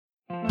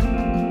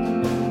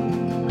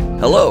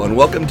Hello, and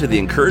welcome to the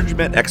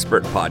Encouragement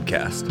Expert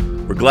Podcast.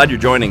 We're glad you're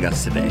joining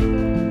us today.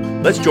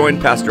 Let's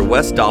join Pastor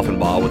Wes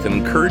Dolphinbaugh with an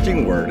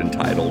encouraging word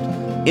entitled,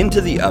 Into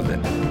the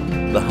Oven,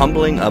 the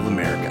Humbling of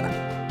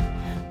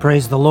America.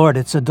 Praise the Lord.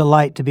 It's a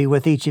delight to be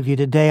with each of you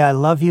today. I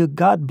love you.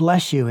 God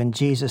bless you in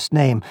Jesus'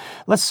 name.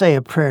 Let's say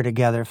a prayer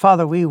together.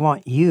 Father, we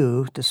want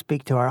you to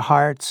speak to our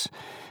hearts,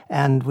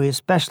 and we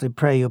especially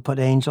pray you'll put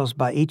angels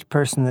by each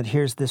person that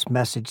hears this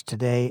message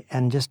today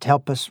and just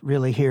help us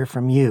really hear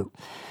from you.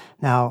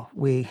 Now,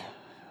 we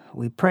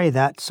pray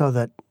that so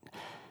that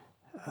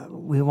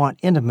we want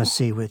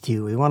intimacy with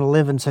you. We want to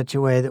live in such a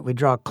way that we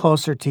draw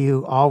closer to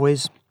you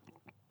always,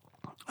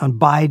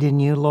 abide in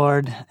you,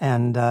 Lord,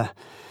 and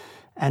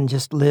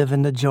just live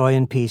in the joy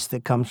and peace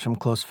that comes from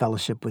close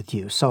fellowship with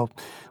you. So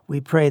we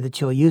pray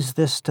that you'll use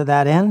this to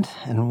that end,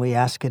 and we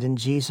ask it in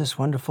Jesus'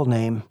 wonderful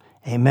name.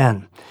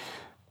 Amen.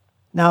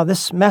 Now,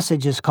 this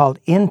message is called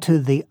Into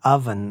the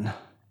Oven,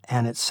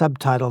 and it's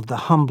subtitled The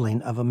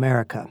Humbling of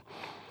America.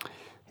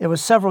 It was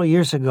several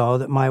years ago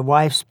that my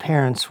wife's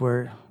parents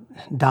were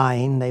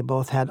dying. They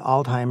both had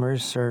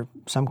Alzheimer's or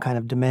some kind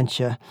of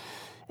dementia,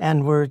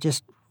 and were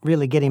just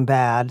really getting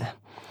bad.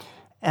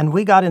 And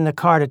we got in the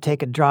car to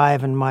take a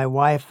drive, and my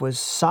wife was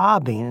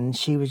sobbing, and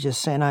she was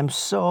just saying, I'm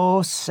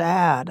so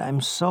sad.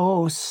 I'm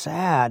so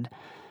sad.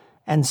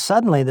 And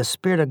suddenly the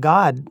Spirit of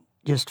God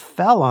just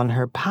fell on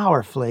her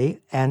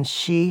powerfully, and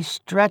she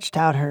stretched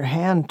out her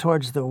hand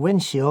towards the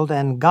windshield,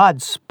 and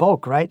God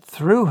spoke right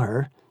through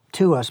her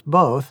to us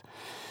both,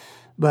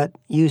 but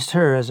used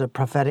her as a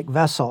prophetic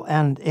vessel.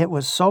 And it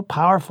was so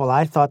powerful,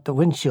 I thought the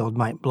windshield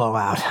might blow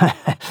out.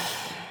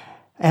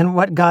 And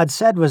what God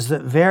said was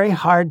that very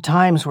hard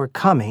times were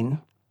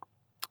coming,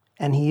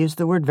 and he used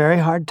the word very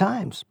hard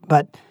times,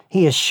 but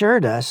he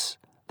assured us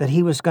that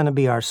he was going to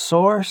be our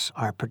source,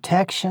 our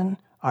protection,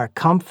 our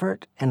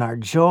comfort, and our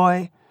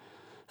joy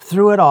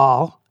through it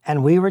all,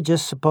 and we were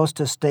just supposed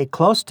to stay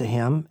close to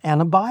him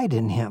and abide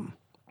in him.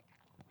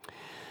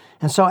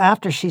 And so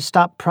after she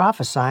stopped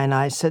prophesying,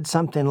 I said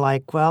something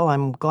like, well,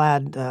 I'm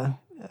glad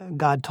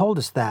God told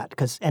us that,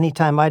 because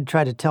anytime I'd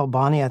try to tell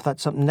Bonnie I thought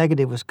something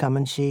negative was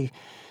coming, she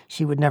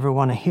would never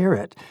want to hear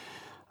it.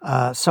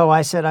 So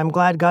I said, I'm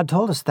glad God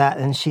told us that.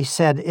 And she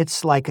said,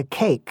 it's like a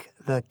cake.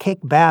 The cake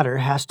batter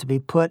has to be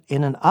put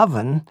in an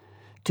oven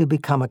to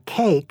become a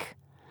cake,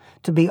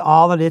 to be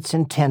all that it's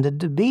intended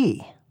to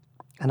be.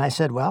 And I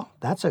said, well,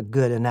 that's a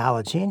good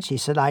analogy. And she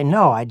said, I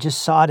know, I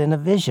just saw it in a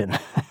vision.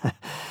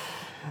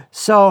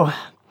 So,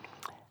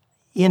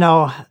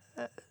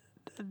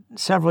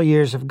 several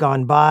years have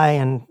gone by,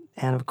 and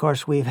of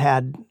course we've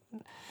had,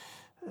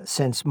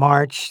 since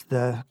March,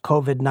 the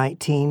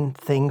COVID-19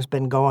 thing's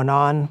been going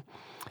on.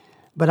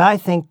 But I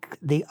think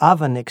the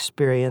oven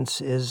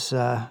experience is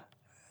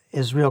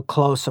real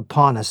close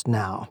upon us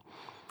now.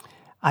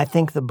 I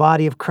think the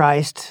body of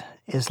Christ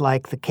is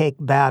like the cake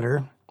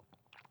batter,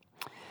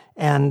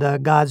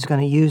 and God's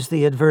going to use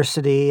the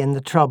adversity and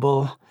the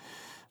trouble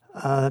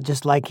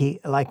just like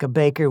a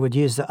baker would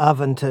use the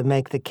oven to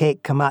make the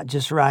cake come out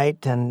just right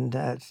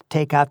and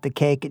take out the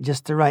cake at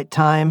just the right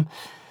time.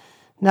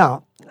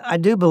 Now, I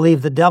do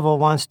believe the devil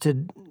wants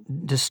to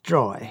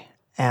destroy.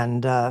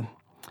 And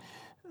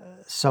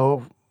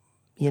so,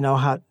 you know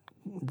how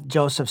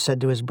Joseph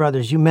said to his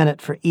brothers, you meant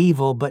it for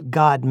evil, but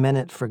God meant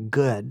it for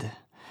good.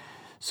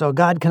 So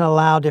God can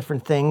allow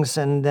different things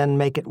and then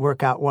make it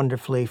work out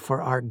wonderfully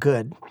for our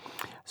good.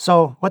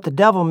 So what the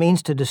devil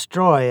means to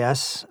destroy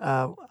us,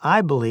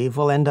 I believe,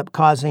 will end up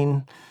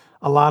causing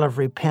a lot of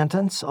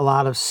repentance, a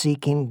lot of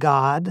seeking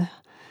God.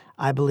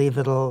 I believe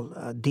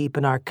it'll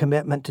deepen our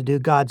commitment to do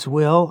God's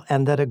will,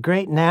 and that a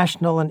great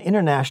national and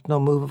international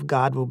move of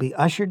God will be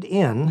ushered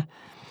in,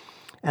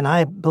 and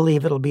I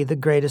believe it'll be the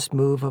greatest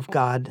move of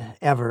God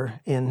ever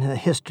in the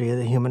history of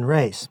the human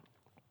race.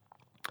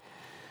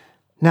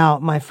 Now,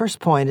 my first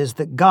point is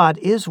that God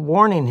is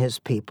warning his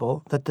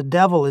people that the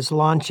devil is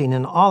launching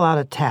an all-out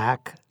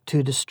attack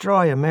to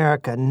destroy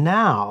America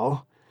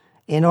now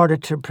in order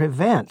to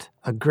prevent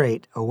a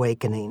great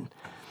awakening.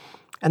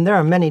 And there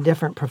are many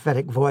different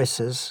prophetic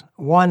voices.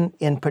 One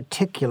in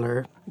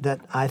particular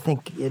that I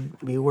think it'd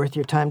be worth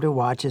your time to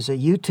watch is a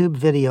YouTube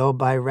video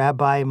by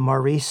Rabbi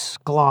Maurice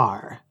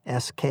Sklar,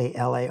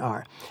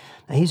 S-K-L-A-R.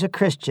 Now, he's a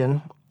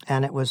Christian,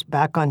 and it was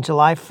back on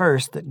July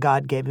 1st that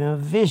God gave him a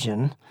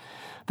vision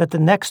that the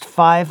next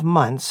 5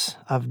 months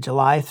of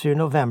July through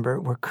November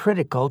were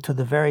critical to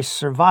the very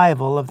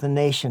survival of the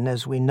nation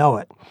as we know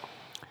it.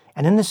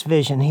 And in this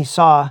vision, he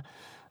saw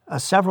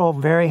several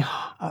very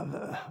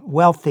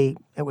wealthy,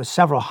 it was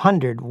several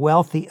hundred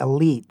wealthy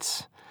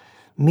elites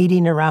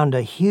meeting around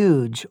a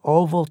huge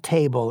oval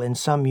table in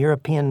some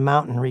European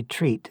mountain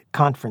retreat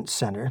conference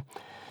center.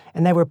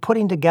 And they were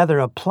putting together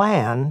a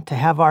plan to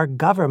have our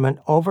government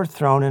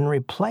overthrown and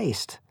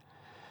replaced.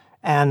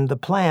 And the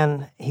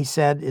plan, he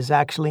said, is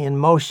actually in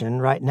motion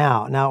right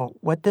now. Now,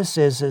 what this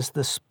is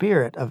the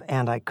spirit of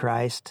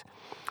Antichrist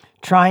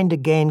trying to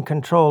gain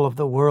control of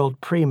the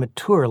world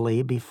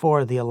prematurely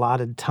before the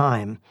allotted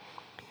time.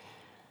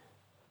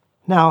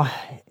 Now,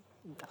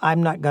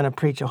 I'm not going to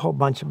preach a whole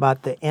bunch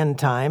about the end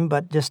time,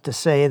 but just to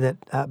say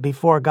that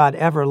before God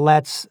ever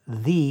lets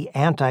the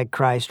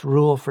Antichrist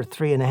rule for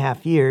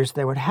 3.5 years,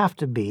 there would have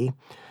to be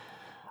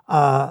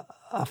a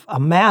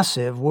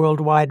massive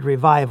worldwide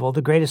revival,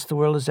 the greatest the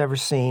world has ever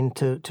seen,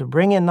 to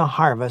bring in the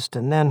harvest.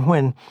 And then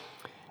when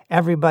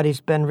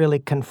everybody's been really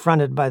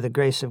confronted by the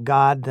grace of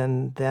God,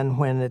 then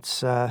when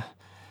it's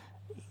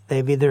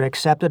they've either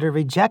accepted or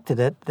rejected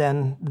it,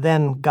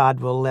 then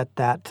God will let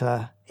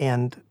that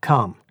end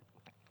come.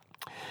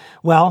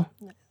 Well,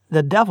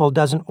 the devil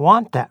doesn't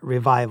want that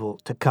revival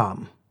to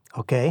come,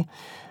 okay?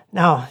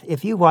 Now,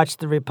 if you watched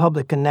the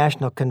Republican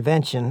National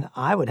Convention,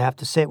 I would have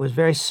to say it was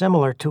very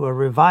similar to a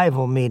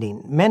revival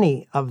meeting.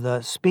 Many of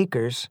the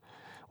speakers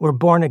were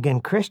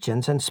born-again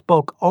Christians and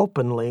spoke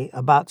openly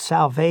about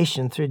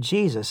salvation through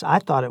Jesus. I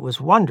thought it was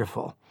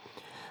wonderful.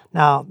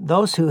 Now,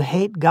 those who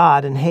hate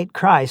God and hate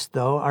Christ,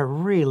 though, are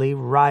really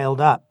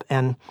riled up.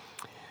 And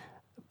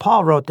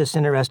Paul wrote this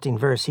interesting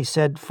verse. He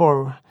said,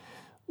 "For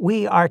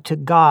we are to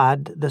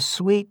God the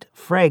sweet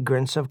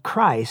fragrance of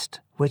Christ,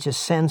 which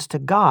ascends to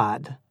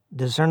God,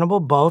 discernible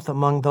both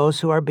among those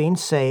who are being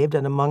saved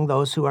and among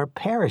those who are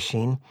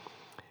perishing.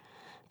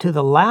 To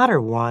the latter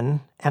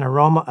one, an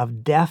aroma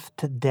of death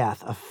to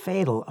death, a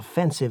fatal,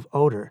 offensive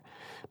odor.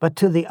 But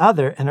to the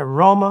other, an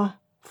aroma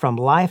from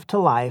life to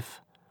life,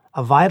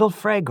 a vital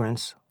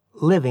fragrance,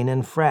 living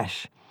and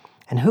fresh.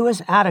 And who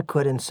is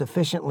adequate and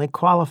sufficiently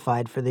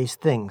qualified for these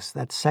things?"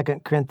 That's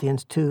 2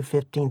 Corinthians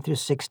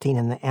 2:15-16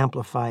 in the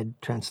Amplified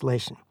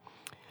Translation.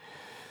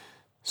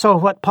 So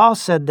what Paul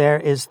said there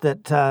is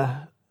that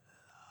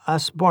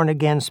us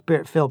born-again,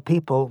 Spirit-filled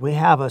people, we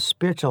have a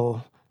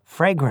spiritual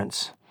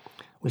fragrance.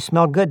 We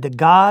smell good to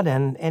God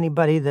and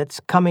anybody that's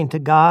coming to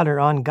God or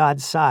on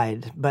God's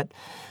side. But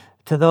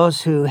to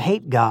those who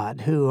hate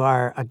God, who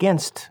are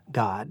against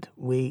God,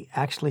 we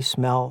actually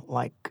smell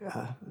like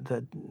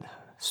the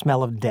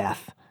smell of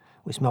death.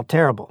 We smell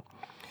terrible.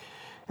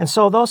 And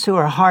so those who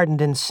are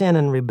hardened in sin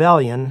and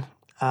rebellion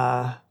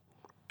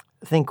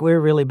think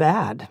we're really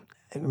bad.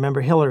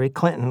 Remember, Hillary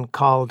Clinton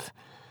called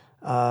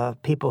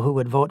people who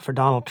would vote for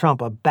Donald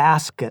Trump a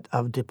basket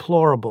of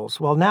deplorables.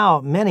 Well, now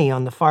many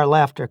on the far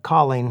left are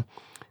calling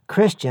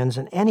Christians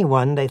and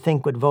anyone they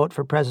think would vote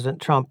for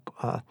President Trump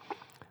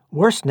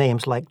worse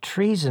names like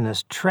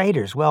treasonous,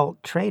 traitors. Well,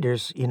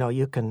 traitors,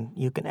 you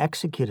can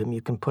execute them,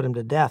 you can put them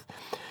to death.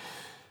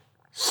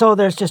 So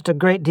there's just a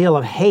great deal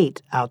of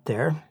hate out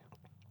there.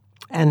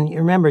 And you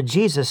remember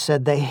Jesus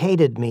said, "They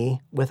hated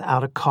me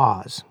without a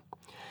cause."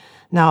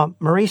 Now,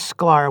 Maurice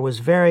Sklar was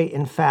very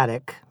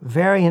emphatic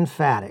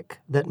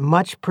that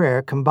much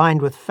prayer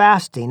combined with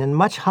fasting and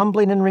much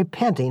humbling and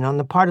repenting on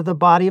the part of the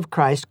body of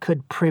Christ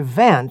could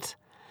prevent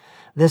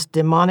this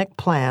demonic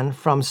plan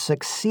from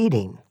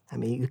succeeding. I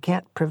mean, you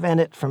can't prevent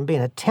it from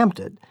being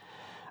attempted,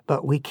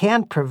 but we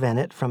can prevent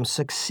it from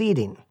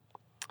succeeding.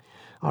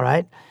 All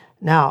right?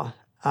 Now,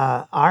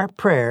 our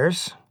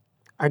prayers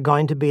are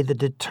going to be the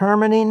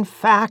determining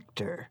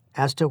factor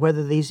as to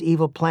whether these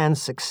evil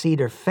plans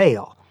succeed or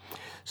fail.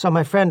 So,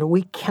 my friend,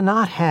 we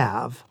cannot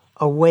have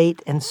a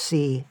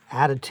wait-and-see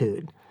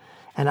attitude.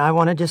 And I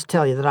want to just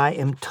tell you that I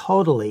am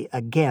totally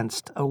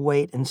against a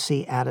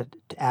wait-and-see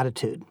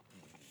attitude.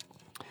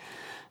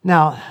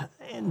 Now,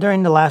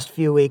 during the last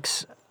few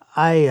weeks,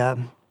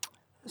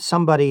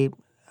 somebody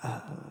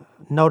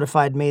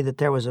notified me that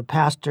there was a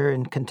pastor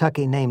in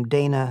Kentucky named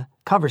Dana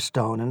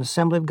Coverstone, an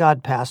Assembly of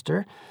God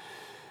pastor,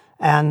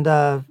 and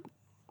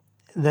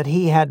that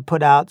he had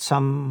put out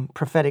some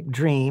prophetic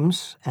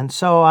dreams. And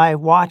so I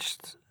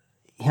watched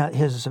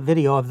his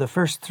video of the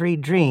first 3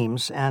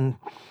 dreams, and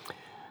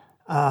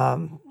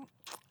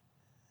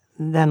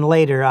then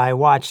later I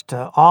watched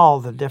all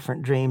the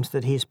different dreams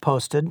that he's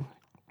posted.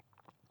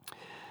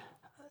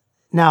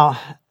 Now,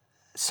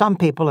 some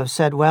people have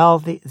said, well,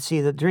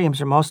 the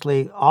dreams are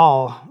mostly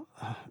all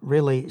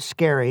really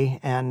scary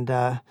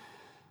and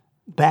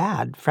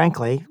bad,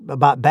 frankly,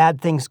 about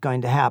bad things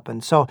going to happen.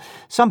 So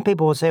some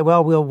people will say,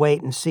 well, we'll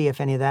wait and see if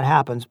any of that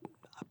happens.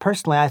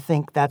 Personally, I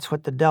think that's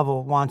what the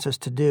devil wants us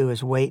to do,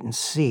 is wait and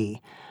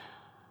see.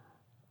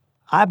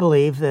 I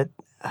believe that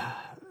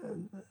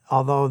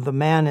although the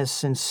man is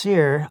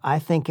sincere, I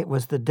think it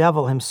was the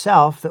devil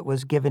himself that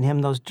was giving him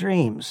those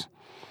dreams.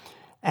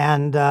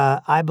 And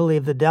I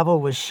believe the devil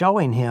was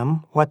showing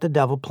him what the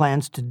devil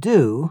plans to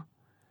do.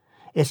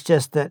 It's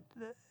just that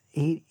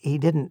he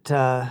didn't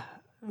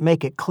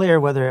make it clear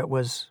whether it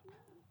was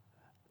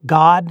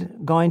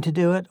God going to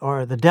do it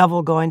or the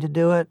devil going to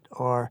do it,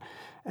 or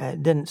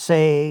didn't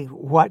say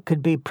what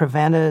could be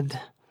prevented.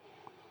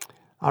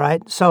 All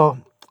right, so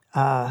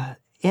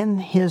in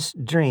his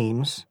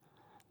dreams,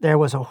 there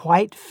was a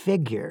white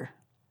figure.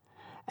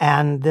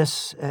 And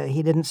this,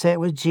 he didn't say it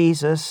was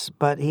Jesus,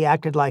 but he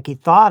acted like he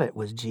thought it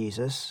was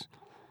Jesus,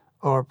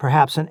 or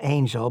perhaps an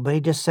angel, but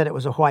he just said it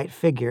was a white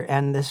figure.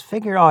 And this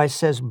figure always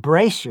says,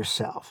 brace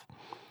yourself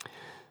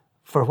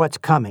for what's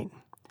coming.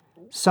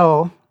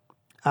 So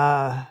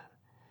I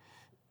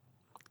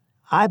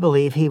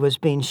believe he was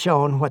being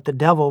shown what the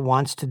devil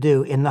wants to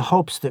do in the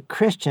hopes that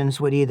Christians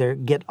would either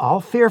get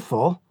all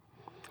fearful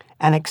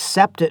and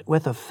accept it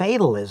with a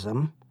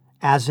fatalism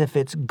as if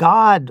it's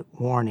God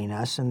warning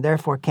us and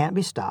therefore can't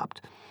be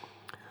stopped,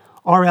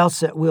 or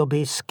else that we'll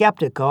be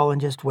skeptical and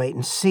just wait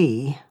and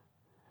see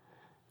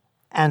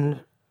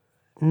and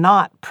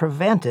not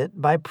prevent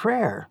it by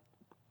prayer.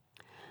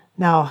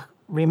 Now,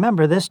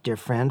 remember this, dear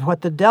friend,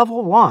 what the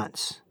devil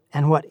wants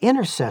and what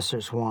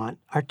intercessors want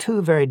are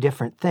two very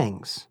different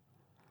things.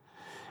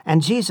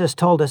 And Jesus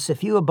told us,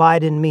 if you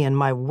abide in me and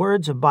my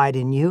words abide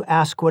in you,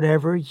 ask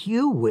whatever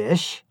you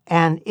wish,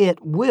 and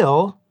it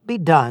will be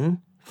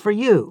done for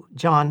you.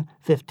 John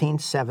 15,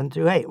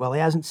 7-8. Well,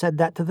 he hasn't said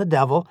that to the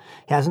devil.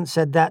 He hasn't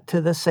said that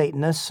to the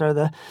Satanists or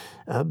the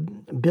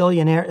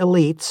billionaire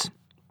elites.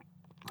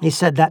 He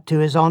said that to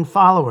his own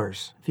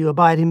followers. If you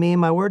abide in me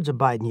and my words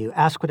abide in you,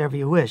 ask whatever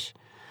you wish.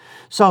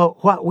 So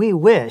what we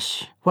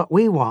wish, what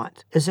we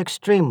want, is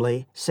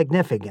extremely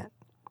significant.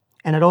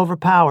 And it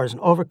overpowers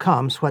and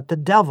overcomes what the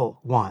devil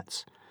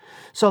wants.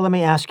 So let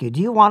me ask you, do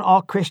you want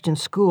all Christian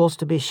schools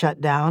to be shut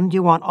down? Do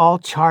you want all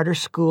charter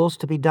schools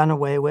to be done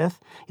away with?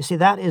 You see,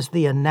 that is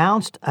the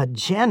announced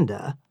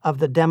agenda of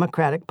the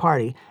Democratic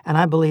Party, and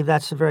I believe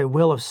that's the very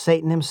will of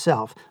Satan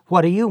himself.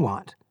 What do you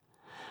want?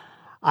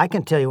 I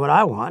can tell you what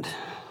I want.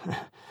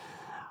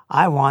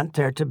 I want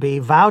there to be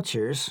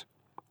vouchers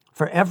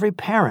for every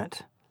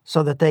parent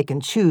so that they can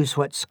choose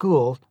what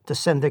school to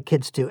send their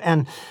kids to.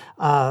 And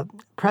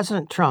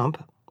President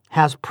Trump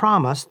has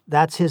promised,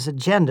 that's his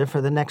agenda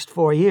for the next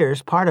 4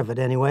 years, part of it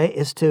anyway,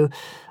 is to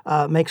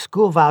make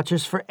school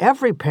vouchers for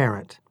every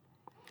parent.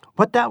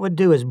 What that would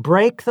do is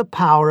break the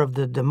power of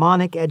the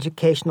demonic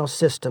educational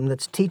system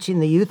that's teaching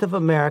the youth of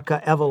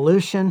America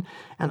evolution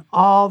and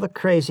all the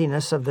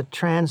craziness of the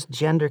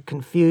transgender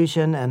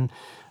confusion and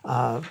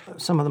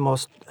some of the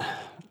most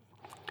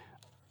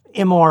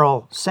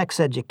immoral sex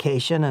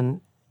education,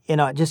 and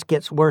it just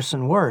gets worse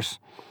and worse.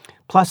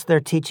 Plus, they're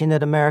teaching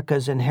that America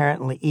is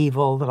inherently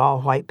evil, that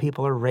all white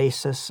people are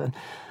racists. And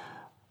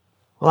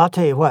well, I'll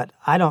tell you what,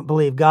 I don't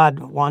believe God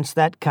wants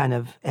that kind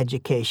of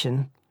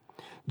education.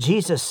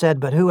 Jesus said,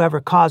 but whoever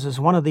causes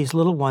one of these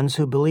little ones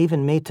who believe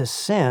in me to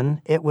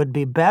sin, it would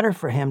be better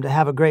for him to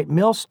have a great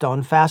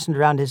millstone fastened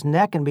around his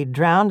neck and be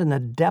drowned in the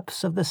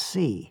depths of the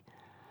sea.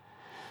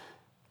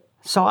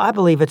 So I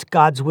believe it's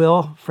God's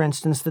will, for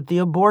instance, that the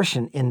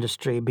abortion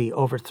industry be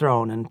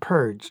overthrown and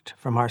purged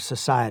from our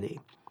society.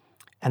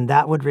 And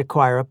that would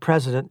require a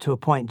president to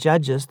appoint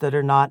judges that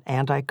are not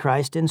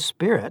antichrist in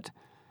spirit.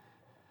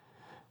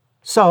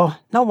 So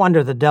no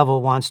wonder the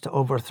devil wants to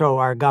overthrow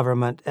our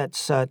government.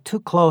 It's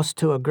too close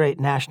to a great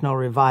national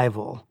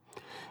revival.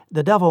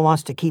 The devil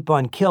wants to keep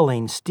on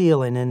killing,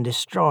 stealing, and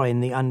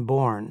destroying the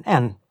unborn,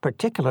 and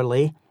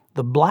particularly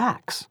the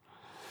blacks.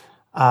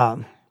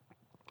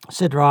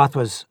 Sid Roth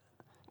was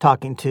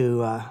talking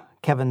to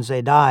Kevin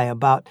Zadai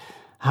about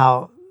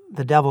how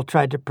the devil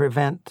tried to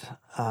prevent,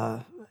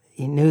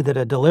 he knew that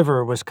a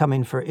deliverer was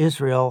coming for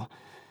Israel,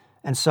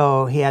 and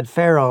so he had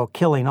Pharaoh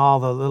killing all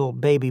the little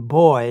baby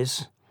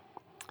boys,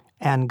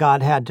 and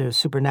God had to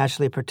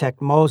supernaturally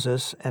protect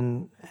Moses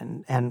and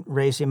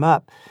raise him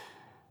up.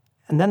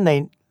 And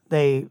then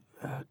they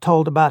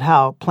told about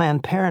how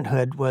Planned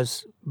Parenthood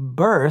was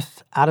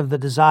birthed out of the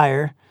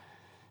desire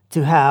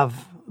to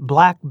have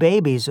black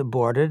babies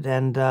aborted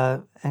and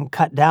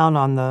cut down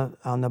on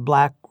the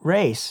black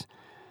race.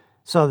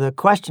 So the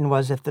question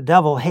was, if the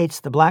devil hates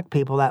the black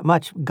people that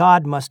much,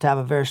 God must have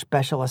a very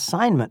special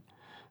assignment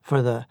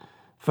for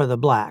the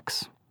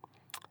blacks.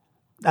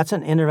 That's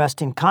an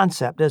interesting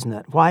concept, isn't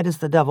it? Why does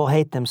the devil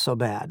hate them so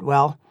bad?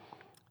 Well,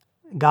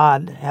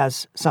 God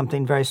has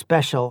something very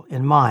special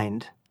in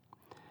mind.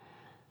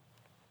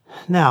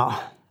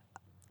 Now,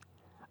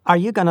 are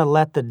you going to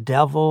let the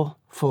devil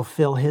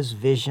fulfill his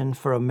vision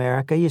for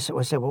America? You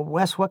say, well,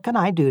 Wes, what can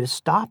I do to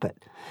stop it?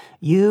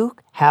 You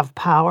have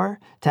power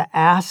to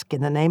ask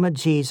in the name of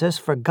Jesus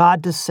for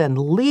God to send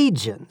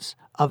legions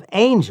of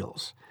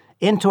angels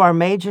into our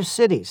major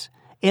cities,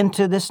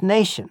 into this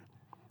nation.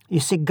 You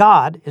see,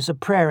 God is a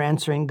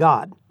prayer-answering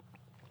God.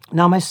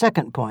 Now, my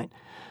second point,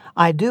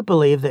 I do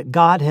believe that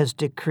God has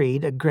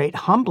decreed a great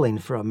humbling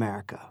for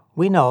America.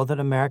 We know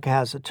that America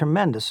has a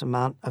tremendous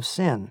amount of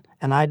sin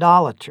and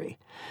idolatry.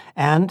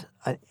 And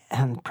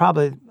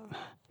probably,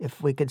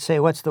 if we could say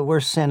what's the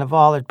worst sin of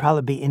all, it'd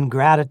probably be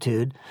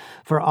ingratitude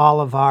for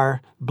all of our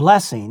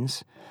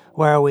blessings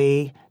where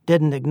we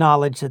didn't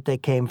acknowledge that they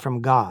came from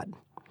God.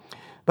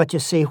 But you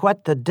see,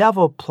 what the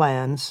devil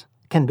plans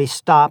can be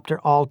stopped or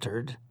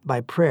altered by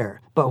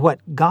prayer. But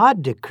what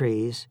God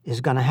decrees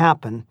is going to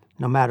happen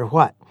no matter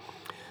what.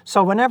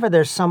 So whenever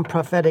there's some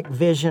prophetic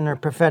vision or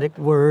prophetic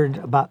word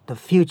about the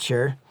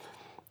future,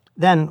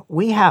 then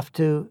we have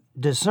to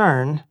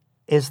discern,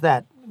 is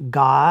that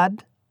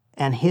God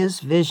and his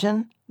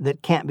vision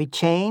that can't be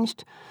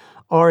changed,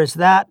 or is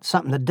that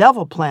something the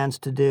devil plans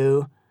to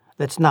do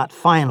that's not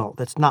final,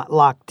 that's not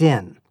locked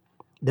in,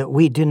 that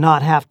we do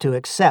not have to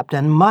accept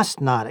and must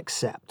not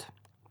accept?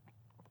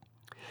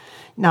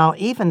 Now,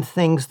 even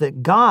things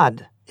that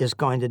God is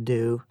going to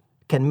do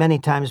can many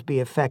times be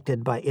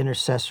affected by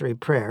intercessory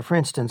prayer. For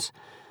instance,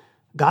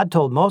 God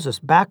told Moses,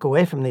 back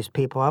away from these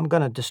people. I'm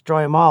going to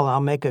destroy them all, and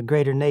I'll make a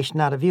greater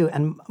nation out of you.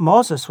 And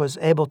Moses was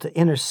able to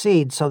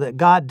intercede so that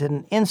God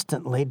didn't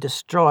instantly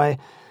destroy,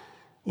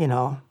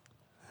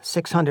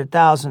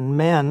 600,000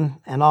 men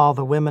and all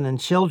the women and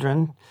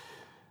children.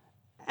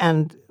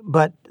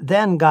 But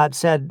then God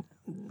said,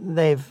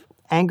 they've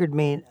angered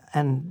me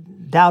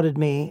and doubted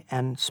me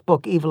and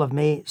spoke evil of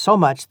me so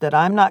much that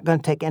I'm not going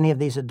to take any of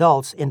these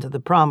adults into the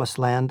promised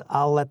land.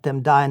 I'll let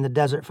them die in the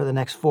desert for the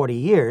next 40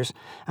 years,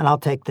 and I'll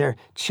take their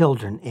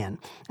children in.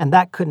 And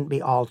that couldn't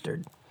be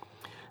altered.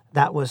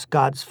 That was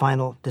God's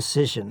final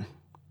decision.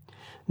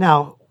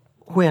 Now,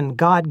 when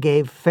God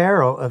gave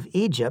Pharaoh of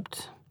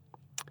Egypt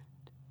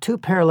 2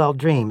 parallel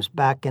dreams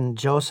back in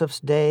Joseph's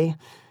day,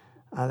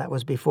 that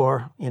was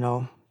before,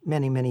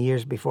 many, many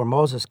years before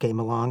Moses came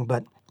along,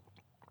 but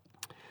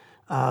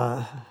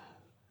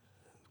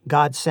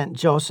God sent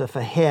Joseph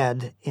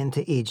ahead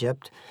into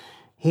Egypt.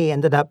 He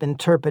ended up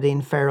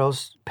interpreting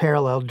Pharaoh's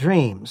parallel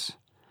dreams.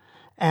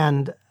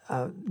 And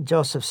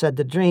Joseph said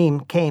the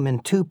dream came in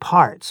 2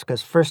 parts,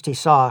 because first he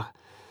saw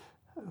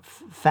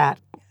fat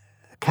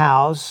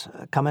cows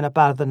coming up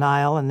out of the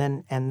Nile,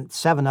 and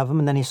 7 of them,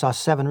 and then he saw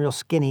 7 real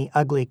skinny,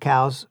 ugly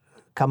cows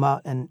come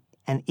out and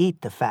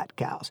eat the fat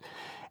cows.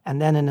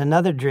 And then in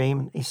another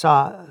dream, he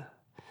saw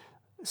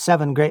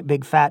 7 great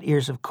big fat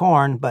ears of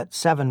corn, but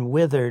 7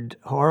 withered,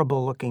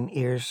 horrible-looking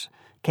ears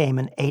came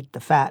and ate the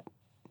fat.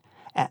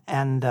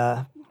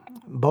 And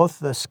both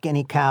the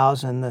skinny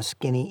cows and the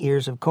skinny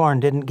ears of corn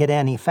didn't get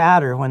any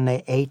fatter when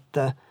they ate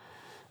the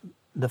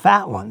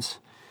fat ones.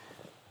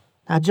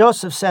 Now,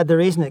 Joseph said the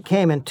reason it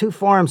came in 2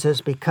 forms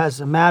is because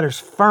the matter's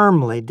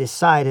firmly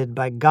decided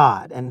by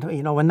God. And,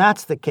 when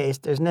that's the case,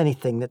 there isn't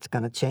anything that's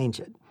going to change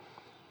it.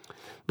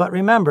 But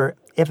remember,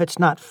 if it's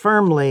not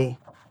firmly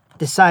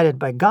decided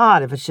by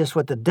God, if it's just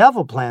what the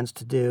devil plans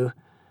to do,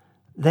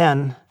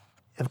 then,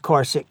 of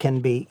course, it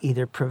can be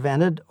either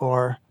prevented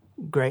or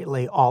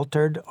greatly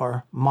altered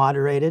or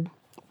moderated.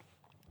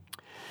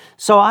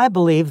 So I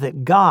believe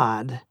that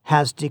God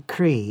has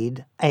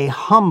decreed a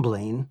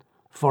humbling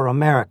for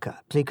America,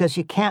 because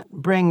you can't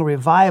bring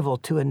revival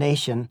to a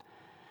nation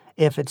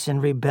if it's in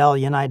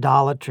rebellion,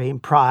 idolatry,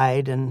 and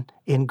pride and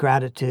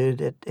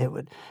ingratitude.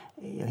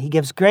 He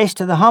gives grace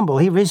to the humble.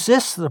 He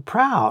resists the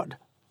proud.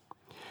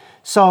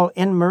 So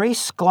in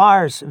Maurice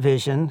Sklar's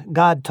vision,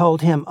 God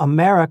told him,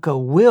 America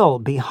will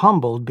be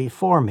humbled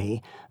before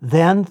me.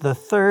 Then the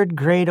 3rd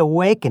Great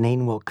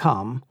Awakening will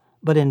come,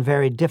 but in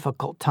very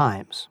difficult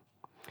times.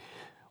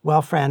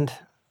 Well, friend,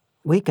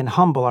 we can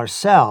humble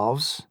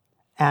ourselves,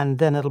 and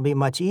then it'll be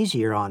much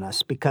easier on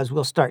us, because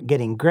we'll start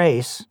getting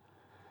grace,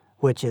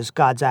 which is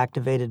God's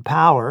activated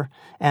power,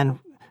 and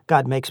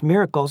God makes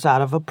miracles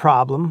out of a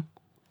problem,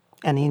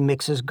 and he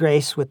mixes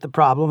grace with the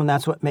problem, and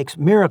that's what makes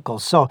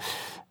miracles. So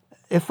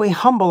if we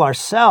humble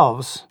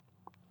ourselves,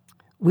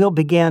 we'll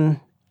begin,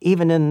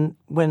 even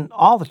when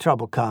all the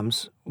trouble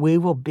comes, we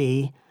will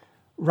be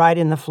right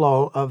in the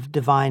flow of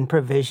divine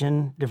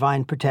provision,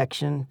 divine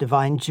protection,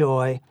 divine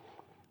joy.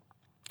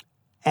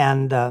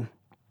 And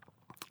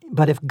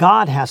but if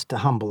God has to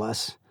humble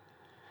us,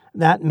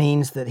 that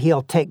means that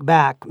he'll take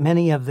back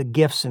many of the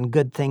gifts and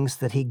good things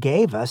that he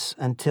gave us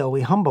until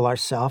we humble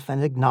ourselves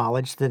and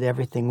acknowledge that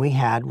everything we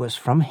had was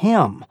from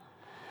him.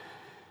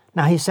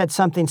 Now, he said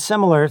something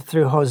similar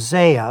through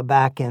Hosea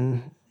back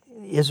in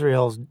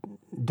Israel's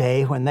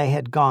day when they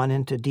had gone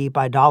into deep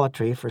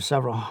idolatry for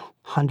several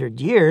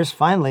hundred years.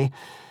 Finally,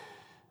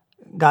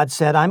 God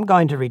said, I'm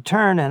going to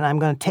return, and I'm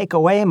going to take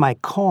away my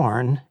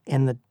corn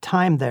in the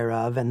time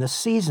thereof and the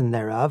season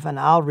thereof, and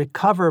I'll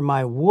recover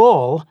my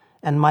wool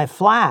and my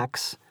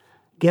flax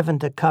given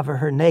to cover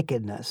her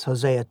nakedness.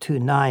 Hosea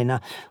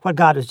 2:9. What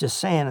God was just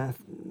saying,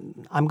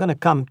 I'm going to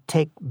come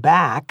take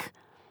back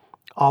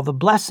all the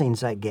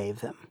blessings I gave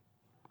them.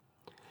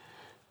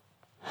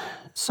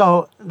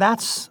 So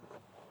that's,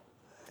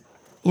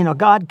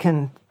 God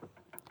can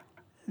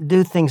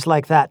do things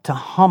like that to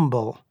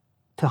humble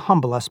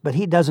us, but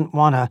he doesn't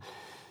want to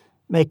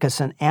make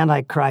us an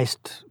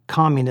antichrist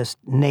communist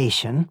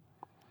nation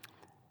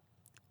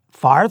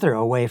farther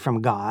away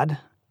from God.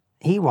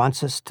 He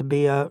wants us to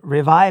be a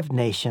revived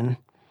nation.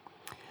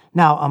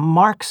 Now, a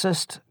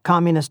Marxist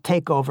communist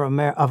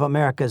takeover of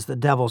America is the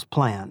devil's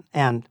plan,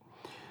 and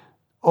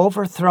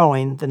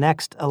overthrowing the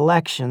next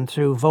election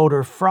through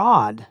voter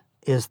fraud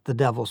is the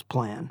devil's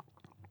plan.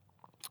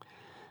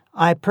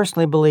 I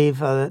personally believe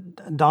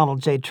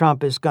Donald J.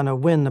 Trump is going to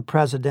win the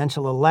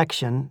presidential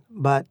election,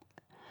 but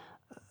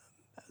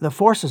the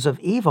forces of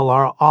evil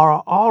are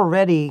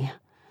already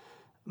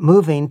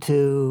moving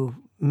to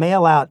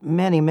mail out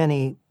many,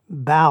 many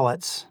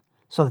ballots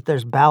so that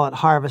there's ballot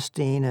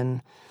harvesting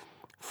and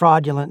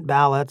fraudulent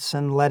ballots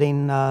and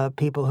letting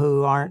people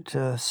who aren't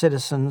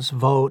citizens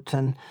vote,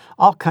 and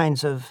all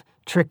kinds of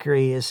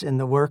trickery is in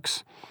the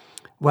works.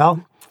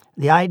 Well,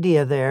 the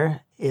idea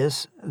there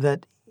is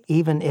that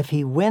even if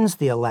he wins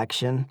the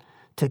election,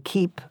 to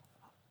keep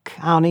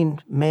counting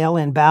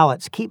mail-in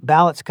ballots, keep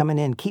ballots coming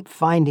in, keep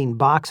finding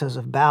boxes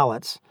of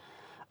ballots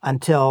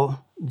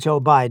until Joe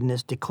Biden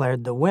is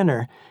declared the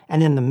winner.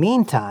 And in the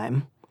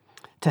meantime,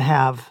 to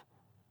have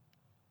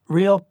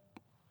real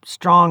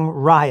strong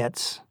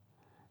riots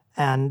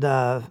and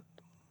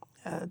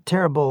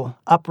terrible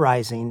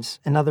uprisings.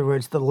 In other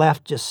words, the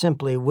left just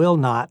simply will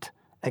not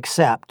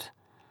accept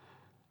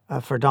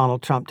for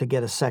Donald Trump to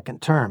get a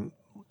second term.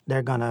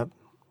 There's going to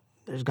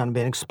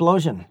be an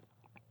explosion.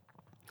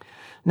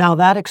 Now,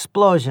 that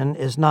explosion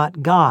is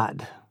not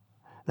God.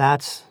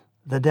 That's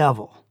the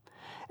devil.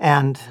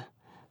 And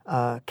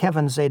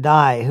Kevin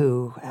Zadai,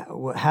 who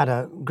had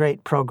a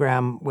great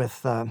program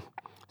with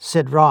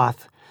Sid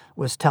Roth,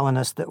 was telling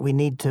us that we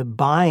need to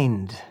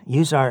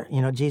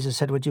Jesus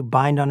said, what you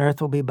bind on earth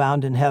will be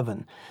bound in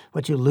heaven.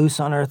 What you loose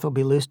on earth will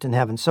be loosed in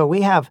heaven. So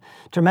we have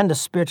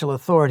tremendous spiritual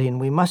authority, and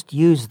we must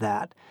use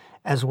that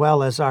as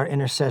well as our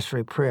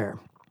intercessory prayer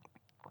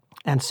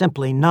and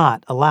simply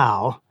not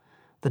allow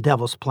the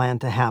devil's plan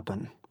to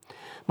happen.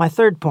 My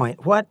third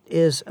point, what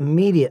is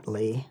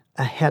immediately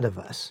ahead of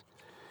us?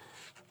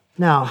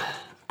 Now,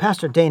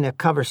 Pastor Dana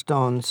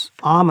Coverstone's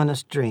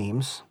ominous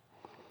dreams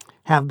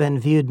have been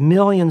viewed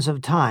millions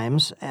of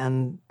times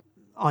and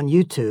on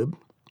YouTube,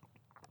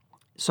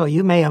 so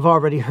you may have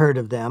already heard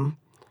of them.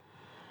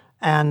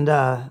 And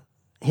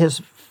his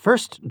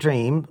first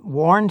dream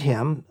warned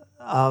him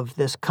of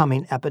this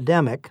coming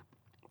epidemic,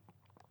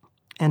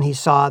 and he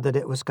saw that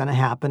it was going to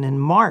happen in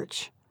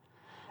March.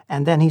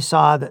 And then he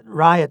saw that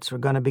riots were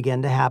going to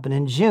begin to happen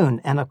in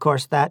June, and of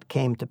course that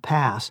came to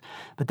pass.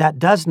 But that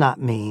does not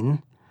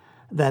mean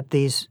that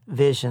these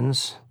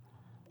visions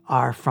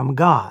are from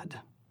God,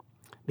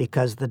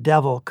 because the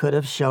devil could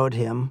have showed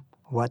him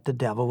what the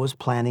devil was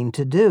planning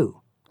to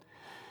do.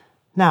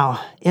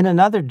 Now, in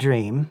another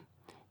dream,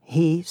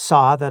 he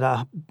saw that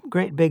a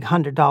great big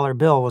 $100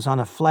 bill was on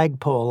a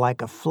flagpole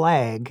like a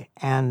flag,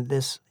 and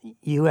this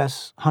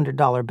U.S.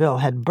 $100 bill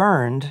had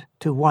burned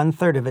to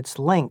 1/3 of its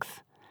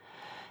length.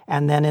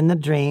 And then in the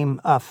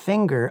dream, a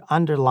finger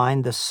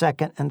underlined the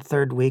second and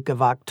third week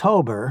of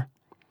October.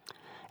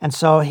 And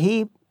so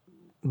he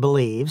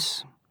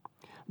believes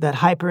that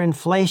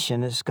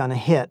hyperinflation is going to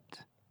hit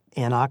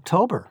in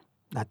October.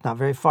 That's not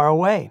very far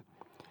away.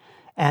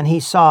 And he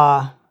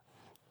saw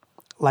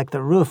like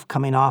the roof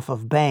coming off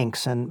of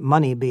banks and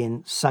money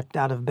being sucked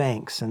out of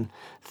banks and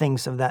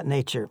things of that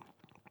nature.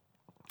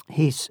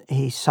 He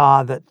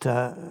saw that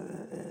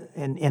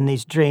in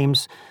these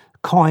dreams,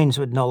 coins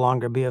would no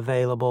longer be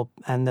available,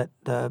 and that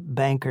the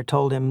banker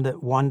told him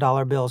that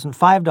 $1 bills and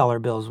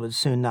 $5 bills would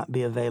soon not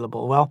be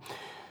available. Well,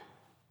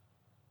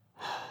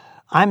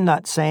 I'm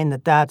not saying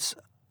that that's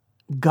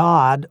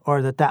God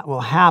or that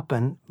will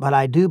happen, but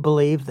I do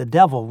believe the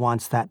devil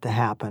wants that to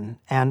happen,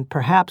 and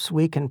perhaps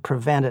we can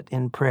prevent it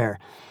in prayer.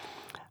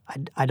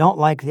 I don't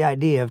like the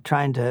idea of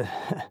trying to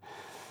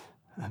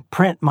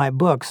print my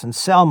books and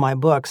sell my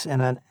books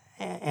in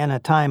a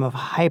time of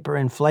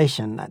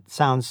hyperinflation. That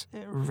sounds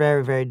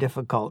very, very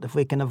difficult. If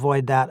we can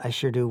avoid that, I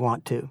sure do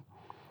want to.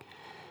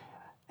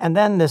 And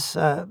then this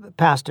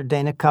Pastor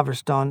Dana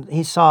Coverstone,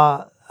 he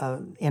saw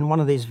in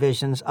one of these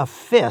visions a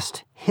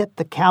fist hit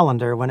the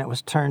calendar when it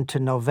was turned to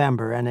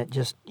November, and it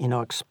just,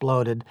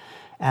 exploded.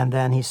 And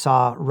then he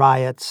saw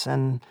riots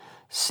and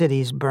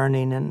cities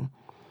burning, and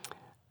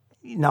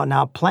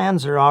now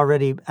plans are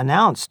already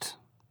announced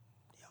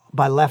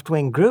by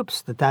left-wing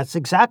groups that that's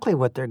exactly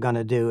what they're going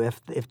to do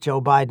if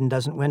Joe Biden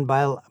doesn't win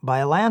by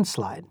a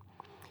landslide.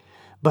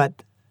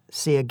 But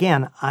see,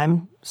 again,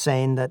 I'm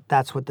saying that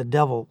that's what the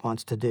devil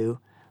wants to do,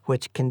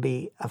 which can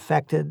be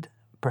affected,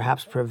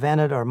 perhaps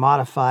prevented or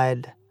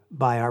modified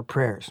by our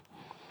prayers.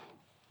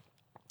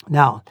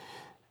 Now,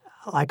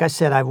 like I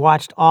said, I've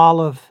watched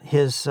all of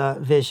his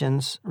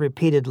visions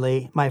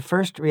repeatedly. My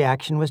first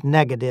reaction was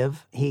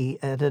negative. He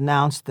had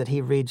announced that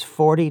he reads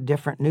 40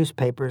 different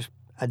newspapers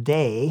a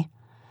day.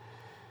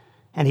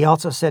 And he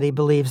also said he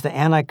believes the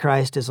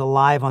Antichrist is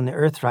alive on the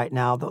earth right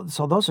now.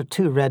 So those are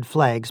two red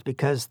flags,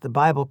 because the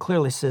Bible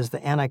clearly says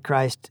the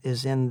Antichrist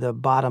is in the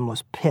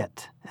bottomless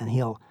pit, and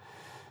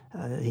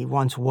he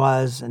once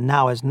was and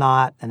now is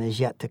not and is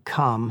yet to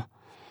come.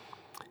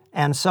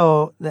 And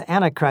so the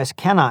Antichrist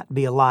cannot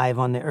be alive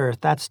on the earth.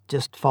 That's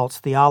just false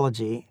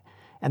theology.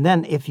 And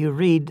then if you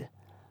read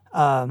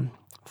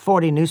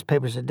 40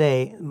 newspapers a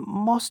day,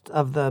 most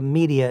of the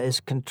media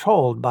is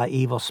controlled by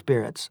evil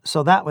spirits.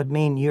 So that would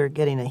mean you're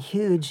getting a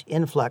huge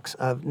influx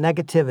of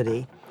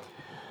negativity,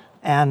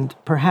 and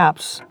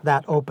perhaps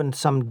that opened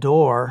some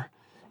door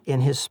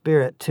in his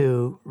spirit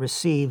to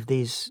receive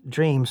these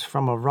dreams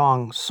from a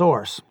wrong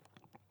source.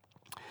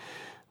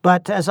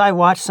 But as I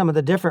watched some of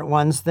the different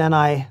ones, then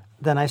I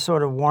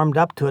sort of warmed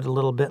up to it a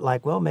little bit,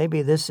 like, well,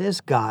 maybe this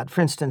is God.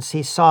 For instance,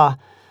 he saw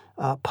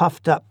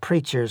puffed up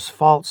preachers,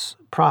 false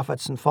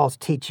prophets and false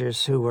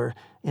teachers who were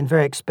in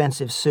very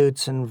expensive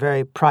suits and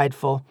very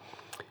prideful.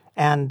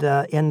 And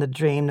in the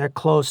dream, their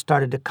clothes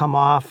started to come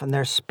off and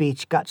their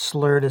speech got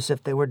slurred as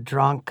if they were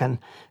drunk. And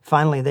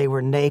finally, they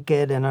were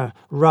naked and a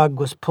rug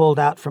was pulled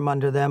out from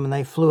under them and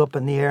they flew up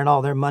in the air and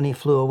all their money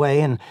flew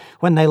away. And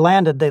when they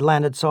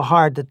landed so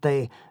hard that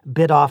they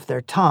bit off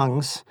their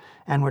tongues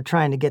and were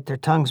trying to get their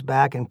tongues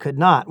back and could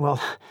not.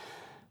 Well,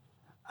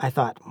 I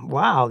thought,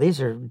 wow,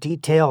 these are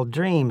detailed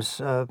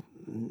dreams.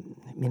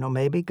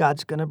 maybe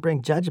God's going to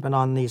bring judgment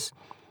on these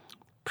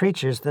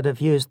preachers that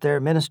have used their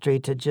ministry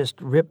to just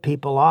rip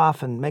people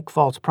off and make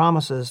false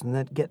promises and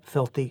then get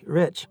filthy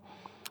rich.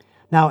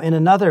 Now, in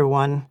another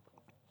one,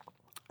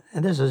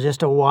 and this is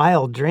just a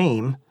wild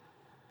dream,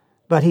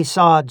 but he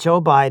saw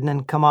Joe Biden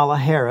and Kamala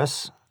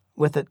Harris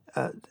with it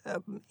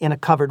in a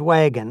covered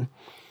wagon,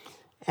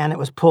 and it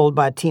was pulled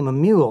by a team of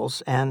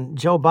mules, and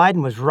Joe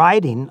Biden was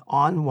riding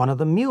on one of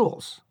the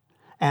mules,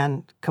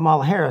 and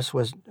Kamala Harris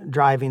was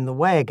driving the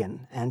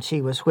wagon, and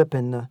she was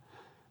whipping the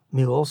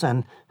mules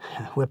and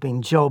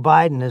whipping Joe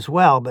Biden as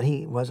well, but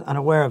he was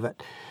unaware of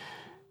it.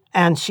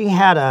 And she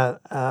had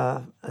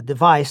a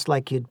device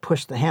like you'd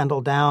push the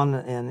handle down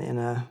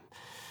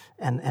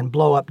and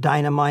blow up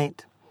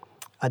dynamite,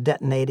 a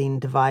detonating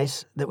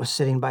device that was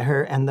sitting by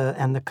her, and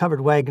the covered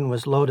wagon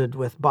was loaded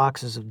with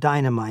boxes of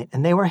dynamite,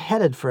 and they were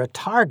headed for a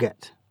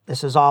target.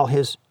 This is all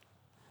his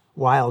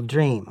wild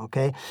dream,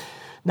 okay?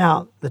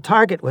 Now, the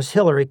target was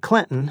Hillary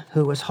Clinton,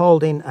 who was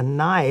holding a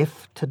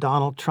knife to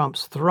Donald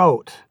Trump's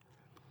throat.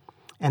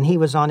 And he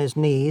was on his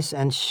knees,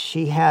 and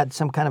she had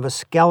some kind of a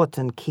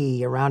skeleton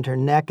key around her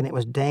neck, and it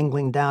was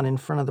dangling down in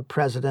front of the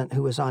president,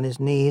 who was on his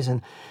knees.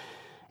 And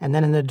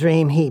then in the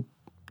dream, he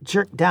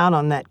jerked down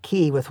on that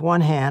key with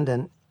one hand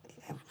and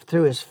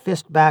threw his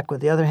fist back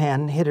with the other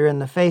hand and hit her in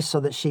the face so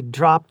that she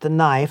dropped the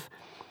knife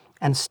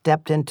and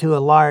stepped into a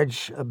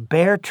large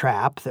bear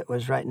trap that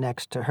was right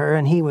next to her,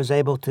 and he was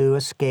able to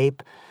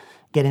escape,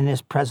 get in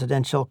his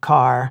presidential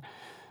car,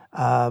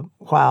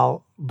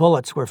 while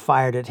bullets were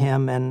fired at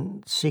him,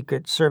 and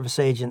Secret Service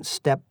agents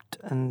stepped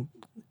and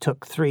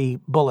took 3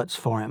 bullets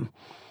for him.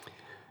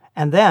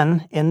 And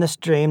then, in this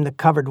dream, the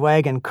covered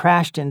wagon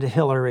crashed into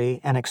Hillary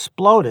and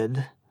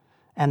exploded,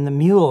 and the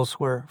mules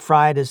were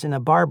fried as in a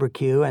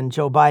barbecue, and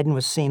Joe Biden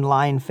was seen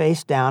lying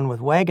face down with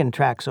wagon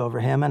tracks over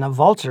him and a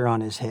vulture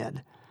on his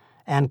head.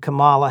 And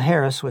Kamala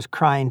Harris was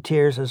crying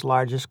tears as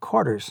large as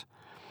quarters.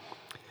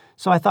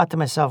 So I thought to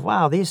myself,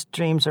 wow, these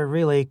dreams are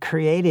really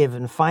creative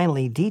and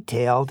finely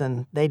detailed,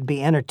 and they'd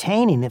be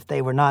entertaining if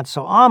they were not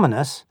so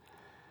ominous.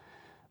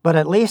 But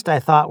at least I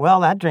thought,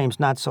 well, that dream's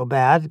not so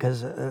bad,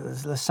 because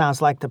this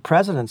sounds like the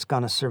president's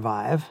going to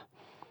survive.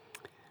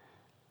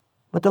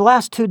 But the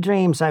last 2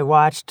 dreams I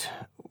watched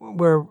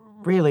were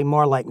really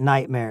more like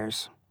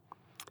nightmares.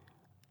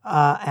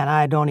 And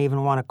I don't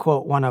even want to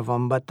quote one of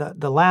them, but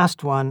the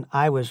last one,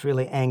 I was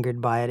really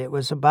angered by it. It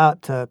was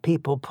about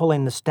people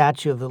pulling the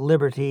Statue of the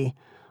Liberty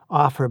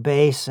off her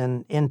base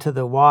and into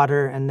the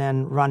water, and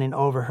then running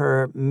over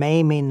her,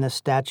 maiming the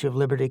Statue of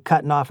Liberty,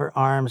 cutting off her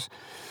arms,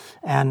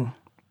 and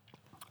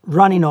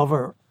running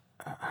over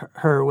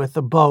her with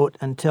the boat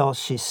until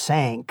she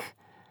sank.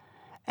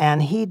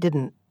 And he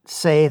didn't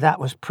say that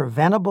was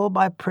preventable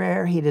by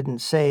prayer. He didn't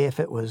say if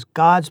it was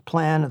God's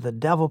plan or the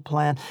devil's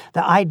plan.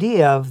 The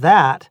idea of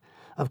that,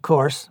 of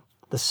course,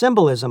 the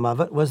symbolism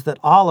of it was that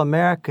all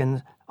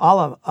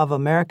of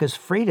America's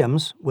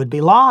freedoms would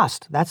be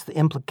lost. That's the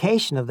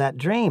implication of that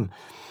dream.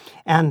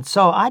 And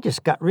so I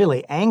just got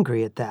really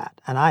angry at that.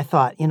 And I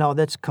thought,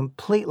 that's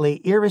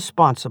completely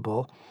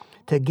irresponsible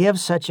to give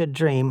such a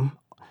dream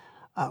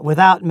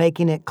without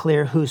making it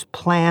clear whose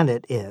plan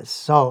it is.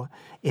 So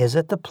is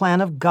it the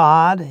plan of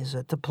God? Is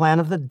it the plan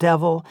of the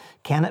devil?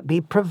 Can it be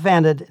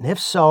prevented? And if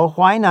so,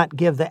 why not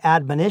give the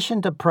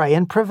admonition to pray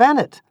and prevent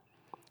it?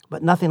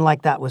 But nothing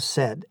like that was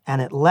said,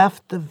 and it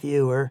left the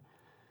viewer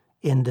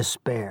in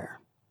despair.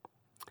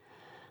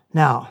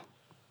 Now,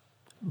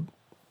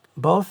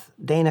 both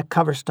Dana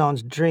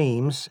Coverstone's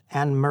dreams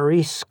and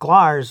Maurice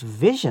Sklar's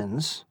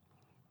visions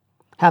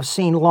have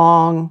seen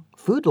long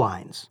food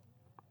lines.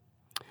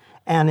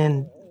 And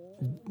in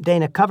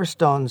Dana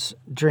Coverstone's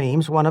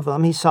dreams, one of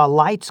them, he saw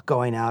lights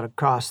going out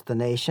across the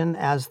nation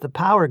as the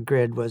power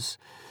grid was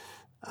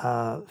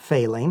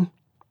failing.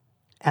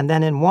 And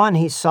then in one,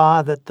 he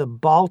saw that the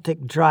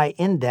Baltic Dry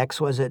Index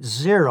was at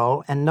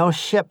 0 and no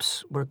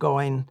ships were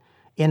going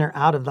in or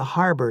out of the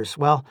harbors.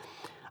 Well,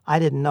 I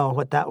didn't know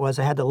what that was.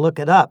 I had to look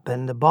it up.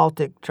 And the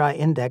Baltic Dry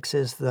Index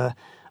is a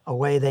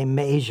way they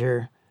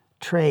measure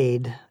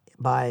trade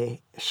by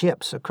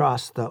ships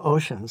across the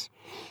oceans.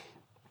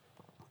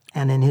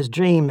 And in his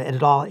dream, it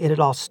had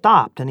all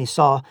stopped, and he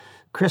saw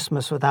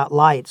Christmas without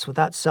lights,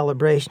 without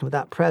celebration,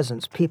 without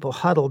presents, people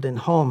huddled in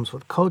homes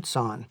with coats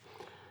on.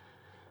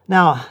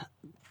 Now,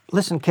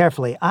 listen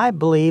carefully. I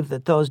believe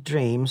that those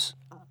dreams,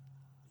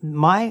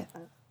 my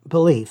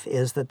belief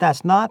is that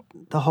that's not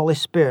the Holy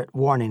Spirit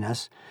warning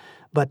us,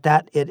 but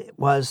that it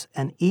was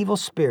an evil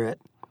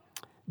spirit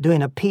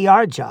doing a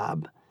PR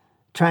job,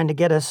 trying to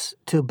get us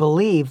to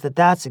believe that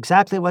that's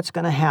exactly what's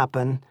going to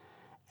happen,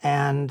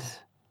 and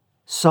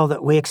so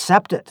that we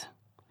accept it,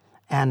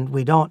 and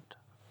we don't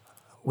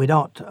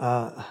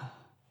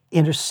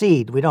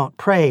intercede, we don't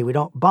pray, we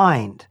don't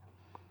bind.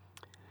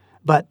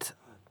 But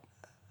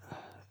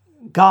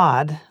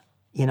God,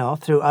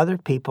 through other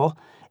people,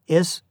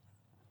 is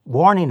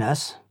warning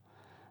us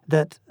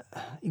that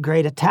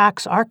great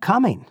attacks are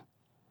coming.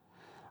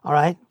 All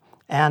right?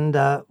 And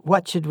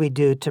what should we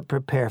do to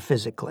prepare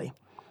physically?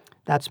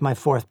 That's my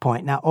 4th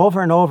point. Now,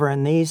 over and over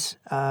in these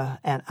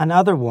and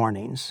other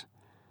warnings,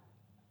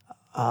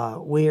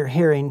 we are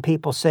hearing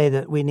people say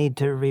that we need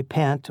to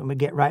repent and we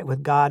get right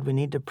with God, we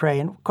need to pray.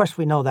 And of course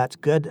we know that's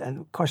good, and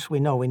of course we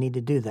know we need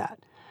to do that.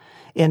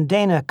 In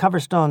Dana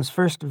Coverstone's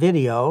first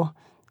video,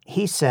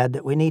 he said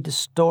that we need to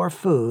store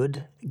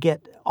food,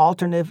 get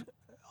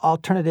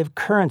alternative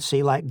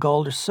currency like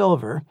gold or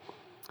silver,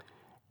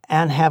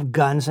 and have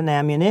guns and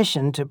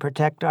ammunition to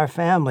protect our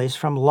families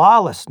from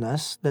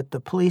lawlessness that the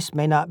police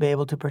may not be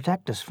able to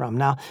protect us from.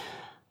 Now,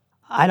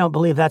 I don't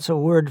believe that's a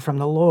word from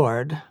the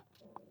Lord.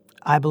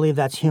 I believe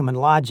that's human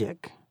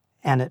logic,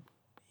 and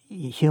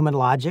human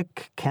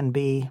logic can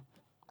be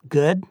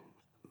good,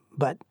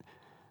 but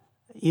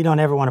you don't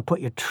ever want to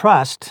put your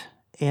trust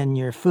in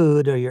your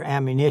food or your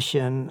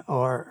ammunition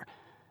or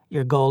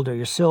your gold or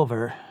your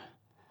silver,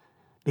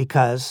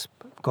 because,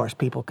 of course,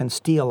 people can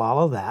steal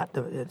all of that.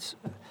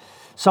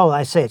 So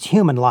I say it's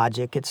human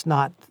logic. It's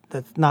not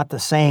the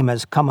same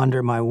as come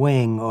under my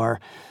wing or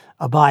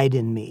abide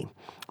in me.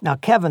 Now,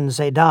 Kevin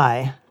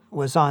Zadai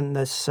was on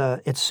this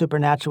It's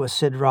Supernatural with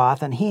Sid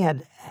Roth, and he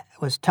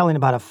was telling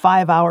about a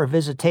 5-hour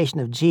visitation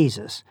of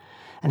Jesus.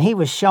 And he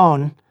was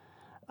shown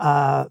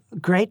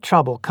great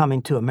trouble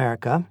coming to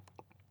America.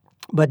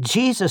 But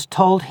Jesus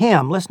told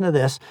him, listen to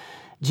this,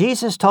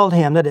 Jesus told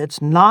him that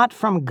it's not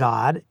from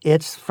God,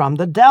 it's from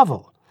the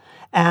devil.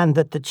 And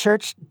that the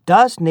church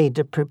does need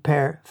to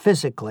prepare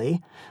physically,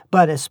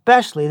 but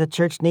especially the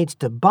church needs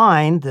to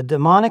bind the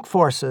demonic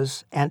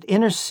forces and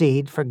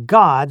intercede for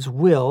God's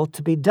will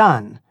to be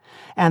done.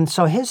 And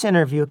so his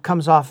interview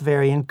comes off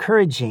very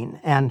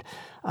encouraging. And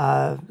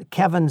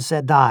Kevin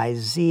Zadai,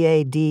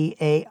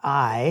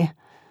 Z-A-D-A-I,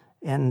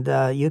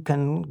 and you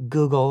can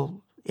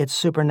Google It's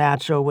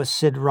Supernatural with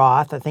Sid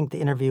Roth. I think the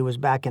interview was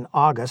back in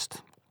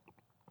August.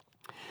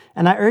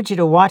 And I urge you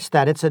to watch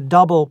that. It's a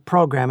double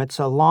program. It's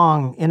a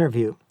long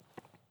interview.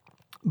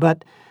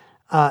 But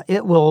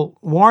it will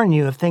warn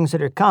you of things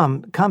that are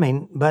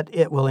coming, but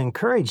it will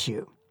encourage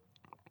you,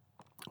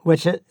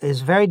 which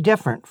is very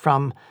different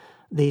from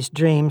these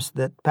dreams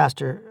that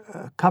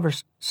Pastor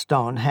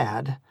Coverstone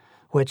had,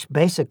 which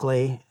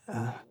basically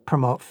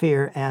promote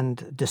fear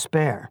and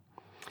despair.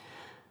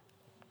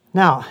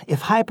 Now,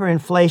 if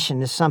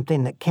hyperinflation is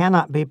something that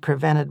cannot be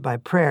prevented by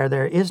prayer,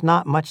 there is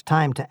not much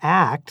time to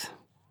act.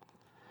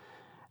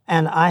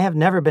 And I have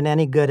never been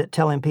any good at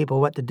telling people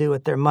what to do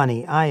with their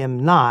money. I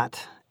am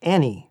not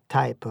any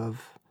type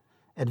of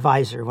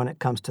advisor when it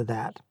comes to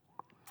that.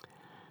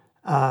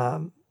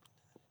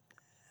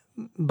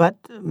 But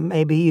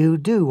maybe you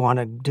do want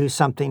to do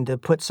something to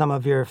put some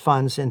of your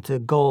funds into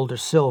gold or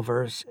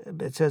silver.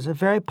 It's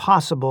very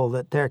possible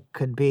that there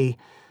could be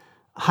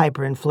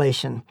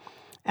hyperinflation.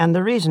 And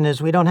the reason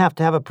is we don't have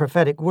to have a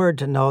prophetic word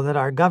to know that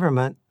our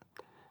government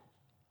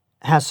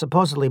has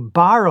supposedly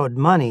borrowed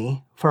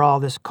money for all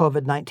this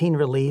COVID-19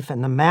 relief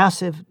and the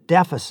massive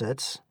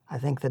deficits. I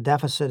think the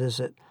deficit is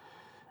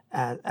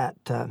at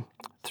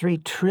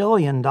 $3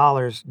 trillion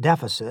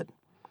deficit.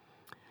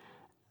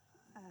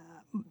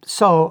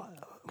 So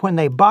when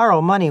they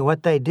borrow money,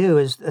 what they do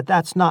is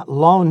that's not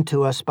loaned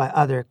to us by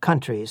other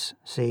countries.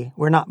 See,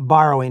 we're not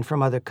borrowing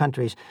from other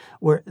countries.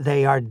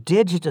 They are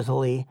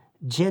digitally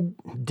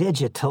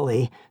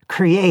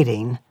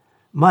creating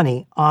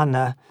money on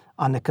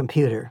the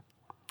computer.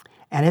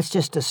 And it's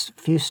just a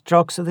few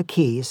strokes of the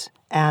keys,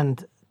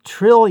 and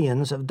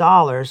trillions of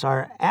dollars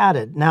are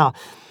added. Now,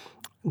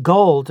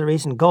 gold, the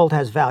reason gold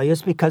has value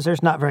is because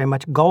there's not very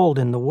much gold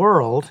in the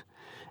world,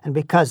 and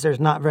because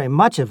there's not very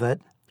much of it,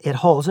 it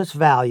holds its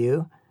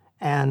value,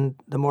 and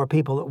the more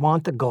people that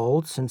want the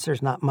gold, since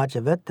there's not much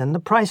of it, then the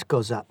price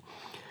goes up.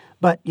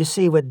 But you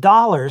see, with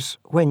dollars,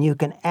 when you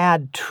can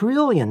add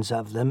trillions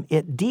of them,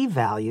 it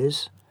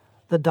devalues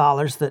the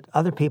dollars that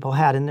other people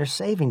had in their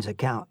savings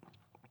account.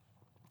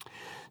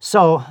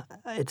 So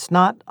it's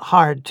not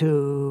hard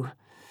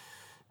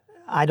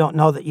I don't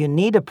know that you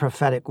need a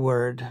prophetic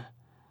word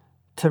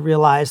to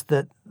realize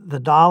that the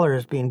dollar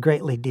is being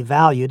greatly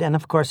devalued. And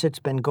of course, it's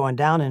been going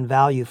down in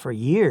value for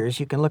years.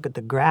 You can look at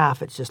the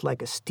graph. It's just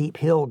like a steep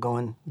hill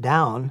going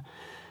down.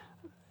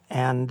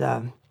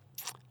 And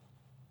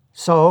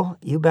so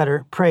you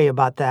better pray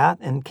about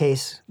that in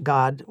case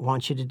God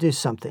wants you to do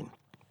something.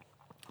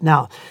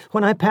 Now,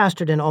 when I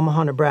pastored in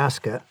Omaha,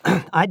 Nebraska,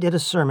 I did a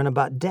sermon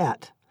about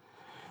debt.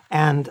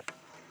 And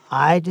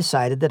I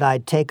decided that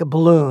I'd take a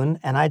balloon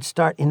and I'd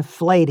start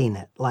inflating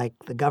it like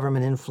the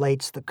government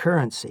inflates the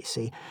currency,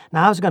 see?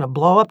 Now I was going to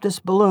blow up this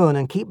balloon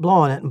and keep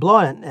blowing it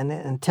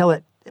until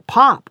it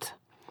popped.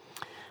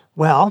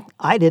 Well,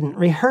 I didn't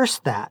rehearse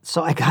that,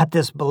 so I got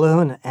this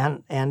balloon,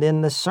 and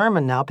in the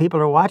sermon now, people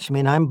are watching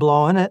me, and I'm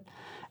blowing it,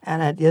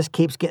 and it just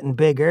keeps getting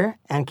bigger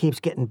and keeps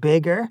getting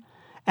bigger.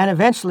 And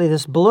eventually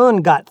this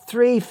balloon got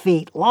 3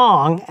 feet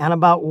long and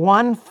about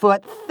 1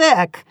 foot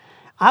thick.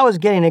 I was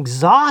getting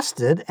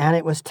exhausted, and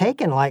it was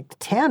taking like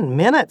 10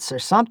 minutes or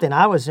something.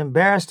 I was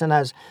embarrassed, and I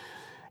was,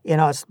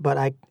 but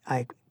I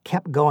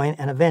kept going,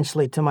 and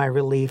eventually, to my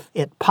relief,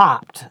 it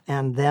popped,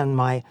 and then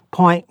my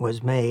point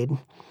was made.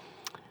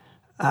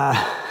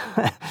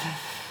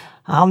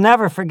 I'll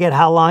never forget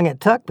how long it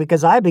took,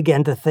 because I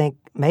began to think,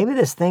 maybe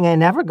this thing ain't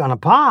never going to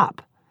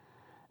pop.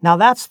 Now,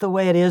 that's the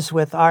way it is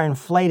with our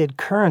inflated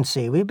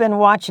currency. We've been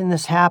watching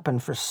this happen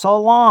for so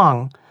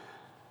long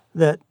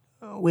that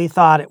we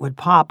thought it would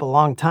pop a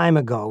long time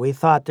ago. We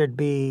thought there'd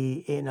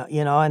be,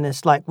 and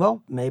it's like,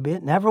 well, maybe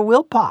it never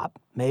will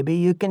pop. Maybe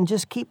you can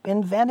just keep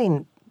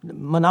inventing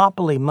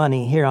monopoly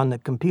money here on the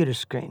computer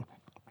screen.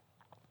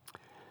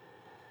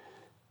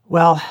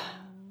 Well,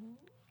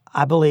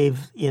 I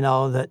believe,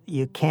 that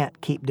you can't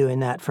keep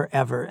doing that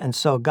forever. And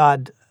so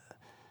God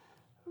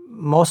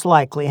most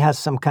likely has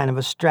some kind of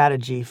a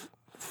strategy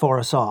for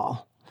us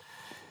all.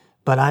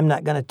 But I'm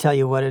not going to tell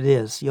you what it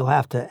is. You'll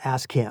have to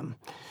ask Him.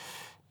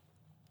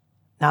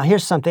 Now,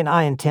 here's something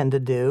I intend to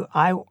do.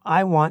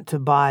 I want to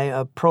buy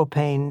a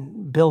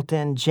propane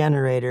built-in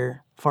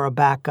generator for a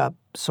backup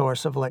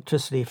source of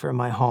electricity for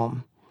my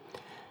home.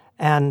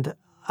 And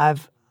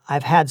I've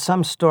had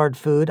some stored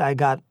food. I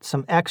got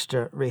some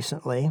extra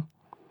recently.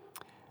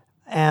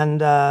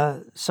 And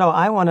so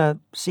I want to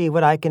see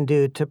what I can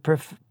do to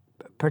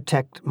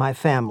protect my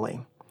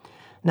family.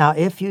 Now,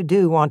 if you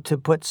do want to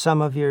put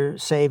some of your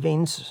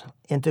savings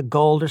into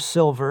gold or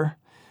silver,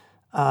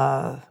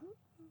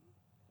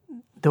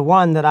 the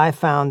one that I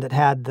found that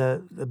had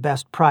the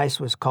best price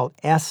was called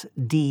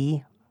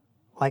SD,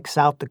 like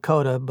South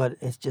Dakota, but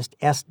it's just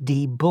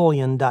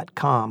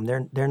sdbullion.com.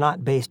 They're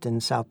not based in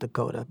South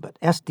Dakota, but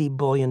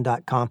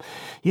sdbullion.com.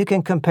 You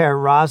can compare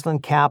Roslyn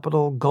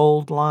Capital,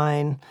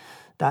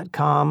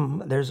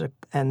 Goldline.com.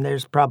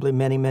 There's probably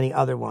many, many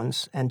other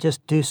ones, and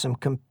just do some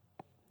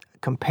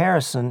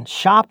comparison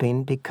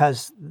shopping,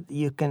 because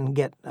you can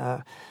get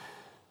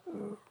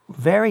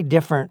very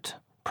different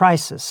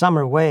prices. Some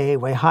are way,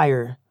 way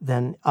higher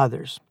than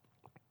others.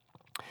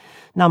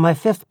 Now, my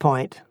fifth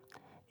point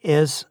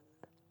is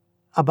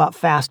about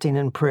fasting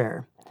and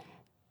prayer.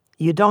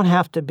 You don't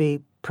have to be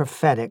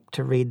prophetic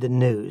to read the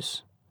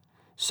news.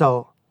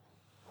 So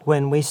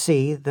when we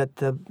see that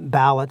the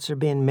ballots are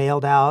being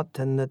mailed out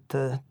and that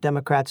the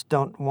Democrats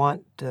don't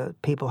want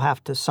people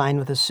have to sign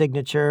with a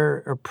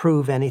signature or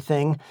prove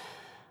anything,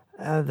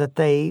 that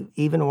they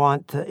even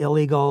want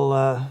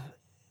illegal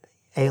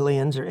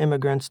aliens or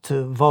immigrants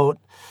to vote,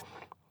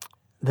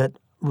 that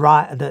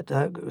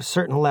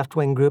certain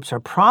left-wing groups are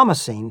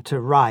promising to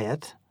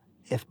riot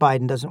if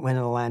Biden doesn't win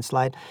in a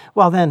landslide,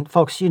 well then,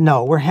 folks,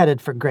 we're headed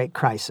for great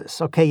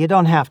crisis. Okay, you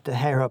don't have to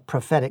hear a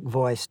prophetic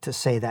voice to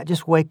say that.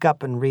 Just wake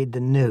up and read the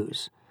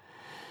news.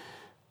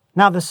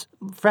 Now,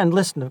 friend,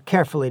 listen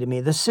carefully to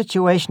me. The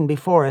situation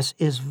before us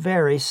is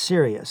very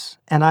serious,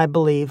 and I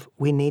believe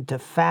we need to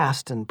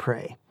fast and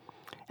pray.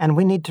 And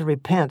we need to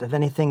repent of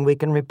anything we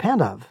can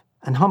repent of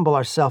and humble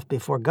ourselves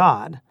before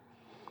God.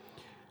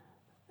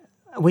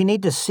 We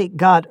need to seek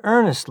God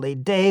earnestly,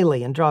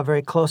 daily, and draw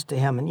very close to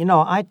Him. And,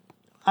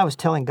 I was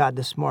telling God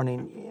this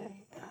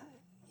morning,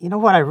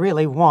 what I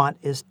really want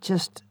is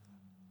just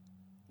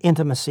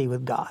intimacy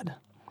with God.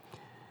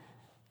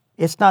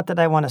 It's not that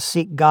I want to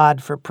seek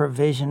God for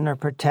provision or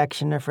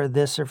protection or for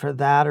this or for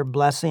that or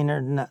blessing or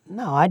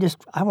no.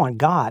 I want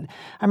God.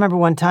 I remember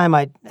one time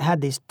I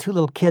had these two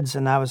little kids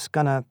and I was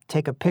going to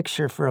take a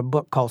picture for a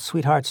book called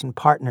Sweethearts and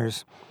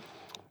Partners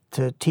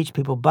to teach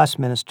people bus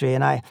ministry,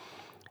 and I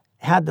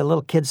had the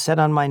little kids sit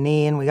on my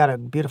knee, and we got a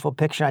beautiful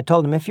picture. I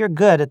told them, if you're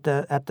good at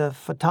the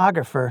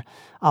photographer,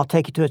 I'll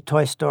take you to a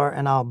toy store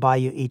and I'll buy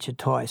you each a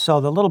toy. So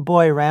the little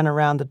boy ran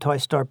around the toy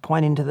store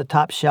pointing to the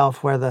top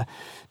shelf where the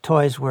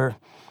toys were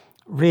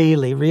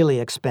really, really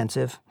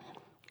expensive.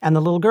 And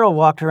the little girl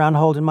walked around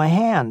holding my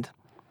hand.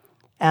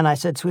 And I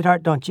said,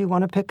 sweetheart, don't you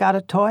want to pick out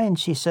a toy? And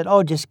she said,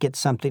 oh, just get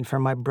something for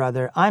my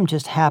brother. I'm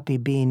just happy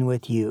being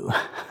with you.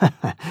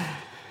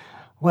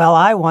 Well,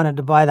 I wanted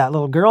to buy that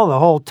little girl the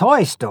whole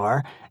toy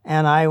store,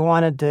 and I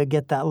wanted to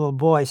get that little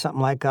boy something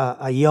like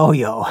a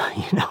yo-yo,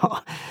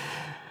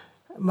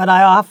 But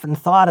I often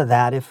thought of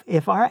that.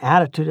 If our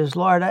attitude is,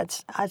 Lord,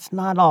 it's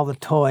not all the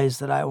toys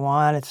that I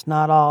want. It's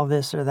not all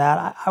this or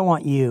that. I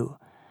want you.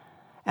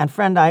 And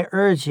friend, I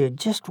urge you,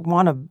 just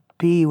want to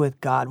be with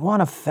God,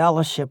 want to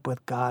fellowship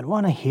with God,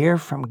 want to hear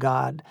from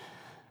God,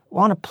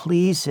 want to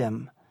please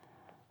Him.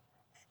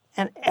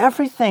 And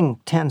everything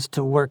tends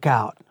to work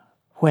out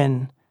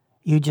when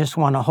you just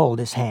want to hold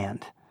His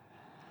hand.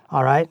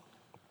 All right?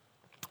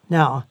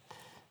 Now,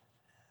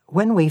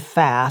 when we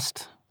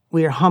fast,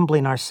 we are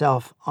humbling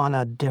ourselves on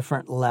a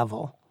different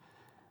level.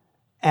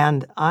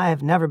 And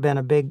I've never been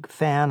a big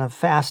fan of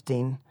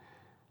fasting,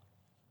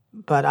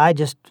 but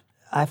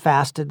I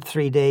fasted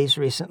 3 days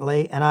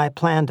recently, and I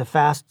plan to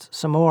fast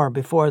some more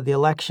before the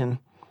election,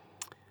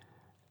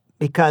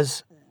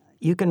 because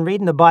you can read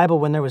in the Bible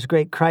when there was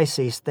great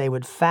crises, they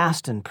would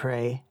fast and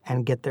pray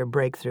and get their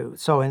breakthrough.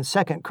 So in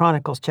 2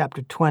 Chronicles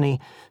chapter 20,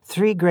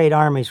 3 great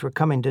armies were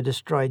coming to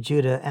destroy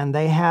Judah, and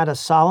they had a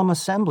solemn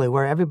assembly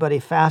where everybody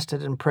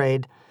fasted and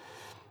prayed.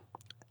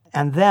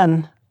 And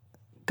then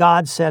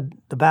God said,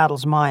 the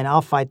battle's mine,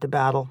 I'll fight the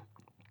battle.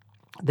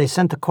 They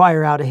sent the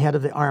choir out ahead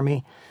of the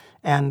army,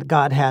 and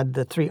God had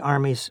the 3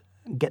 armies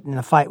get in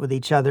a fight with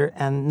each other,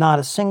 and not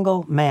a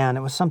single man,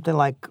 it was something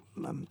like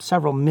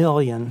several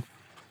million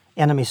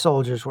enemy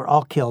soldiers were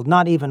all killed.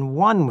 Not even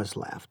one was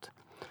left.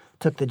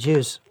 Took the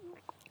Jews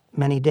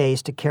many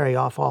days to carry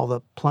off all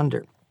the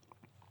plunder.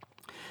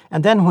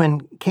 And then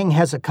when King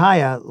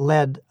Hezekiah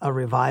led a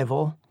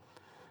revival,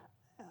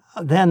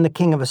 then the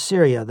king of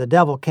Assyria, the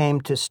devil came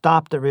to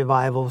stop the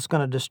revival, was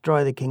going to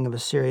destroy the king of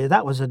Assyria.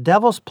 That was the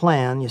devil's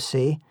plan, you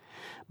see.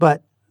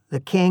 But the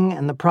king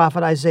and the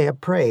prophet Isaiah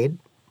prayed,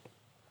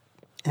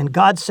 and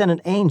God sent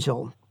an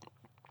angel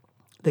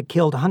that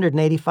killed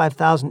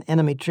 185,000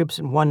 enemy troops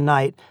in one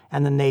night,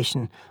 and the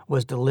nation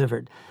was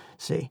delivered.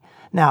 See,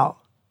 now,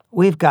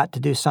 we've got to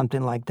do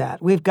something like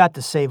that. We've got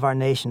to save our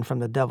nation from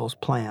the devil's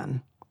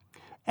plan.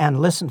 And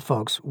listen,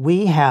 folks,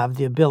 we have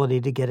the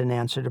ability to get an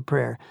answer to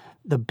prayer.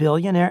 The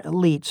billionaire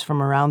elites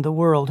from around the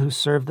world who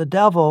serve the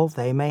devil,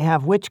 they may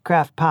have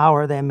witchcraft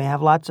power, they may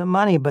have lots of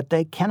money, but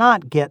they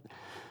cannot get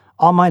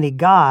Almighty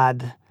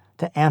God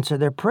to answer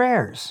their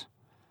prayers.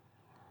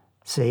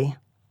 See?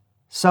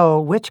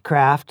 So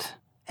witchcraft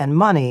and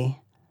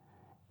money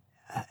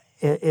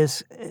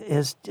is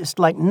just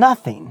like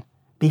nothing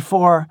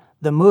before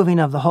the moving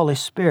of the Holy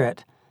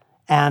Spirit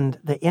and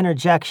the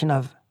interjection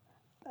of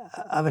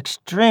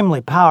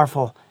extremely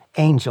powerful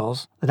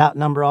angels that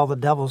outnumber all the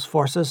devil's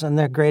forces, and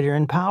they're greater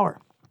in power.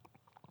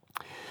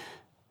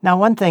 Now,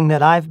 one thing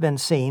that I've been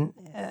seeing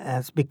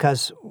is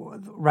because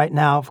right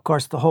now, of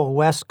course, the whole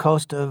west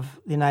coast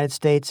of the United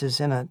States is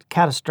in a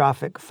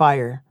catastrophic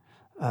fire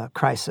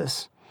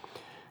crisis.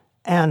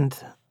 And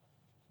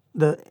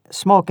the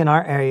smoke in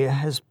our area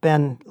has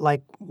been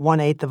like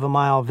 1/8 of a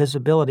mile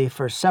visibility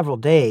for several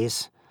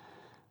days.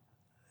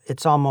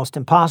 It's almost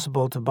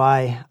impossible to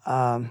buy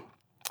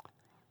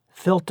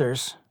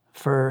filters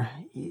for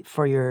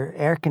your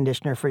air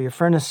conditioner, for your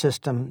furnace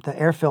system. The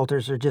air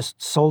filters are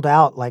just sold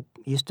out, like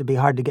it used to be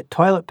hard to get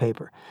toilet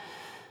paper.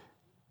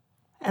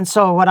 And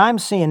so what I'm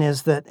seeing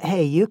is that,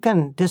 hey, you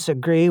can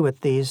disagree with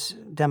these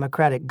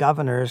Democratic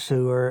governors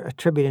who are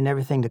attributing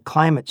everything to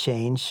climate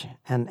change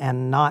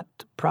and not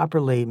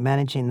properly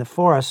managing the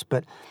forests,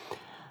 but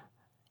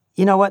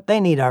you know what? They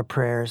need our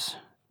prayers.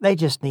 They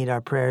just need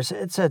our prayers.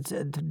 It's a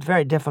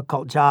very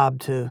difficult job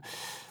to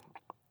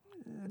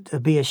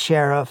be a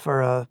sheriff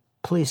or a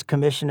police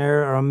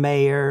commissioner or a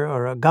mayor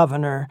or a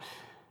governor,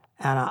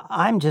 and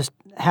I'm just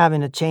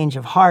having a change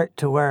of heart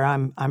to where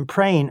I'm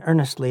praying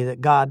earnestly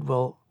that God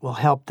will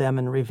help them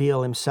and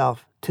reveal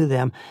himself to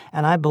them.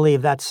 And I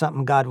believe that's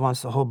something God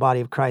wants the whole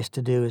body of Christ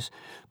to do, is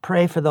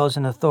pray for those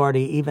in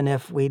authority, even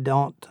if we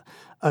don't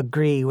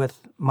agree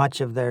with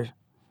much of their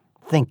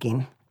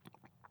thinking.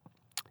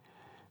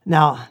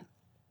 Now,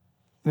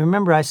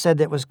 remember I said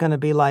it was going to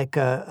be like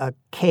a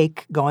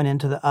cake going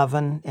into the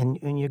oven, and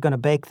you're going to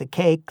bake the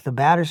cake. The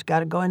batter's got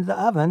to go into the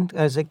oven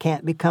because it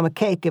can't become a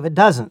cake if it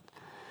doesn't.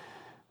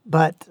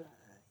 But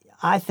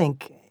I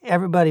think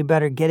everybody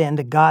better get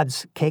into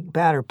God's cake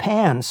batter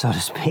pan, so to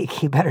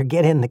speak. You better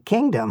get in the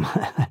kingdom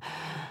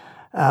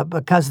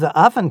because the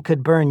oven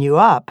could burn you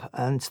up.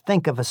 And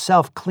think of a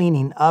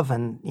self-cleaning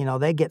oven. You know,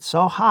 they get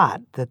so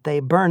hot that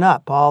they burn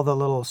up all the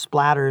little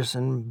splatters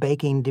and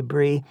baking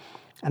debris,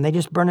 and they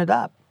just burn it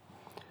up.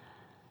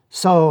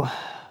 So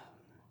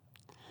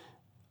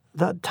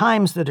the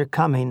times that are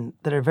coming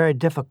that are very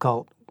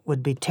difficult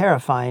would be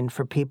terrifying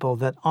for people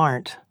that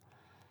aren't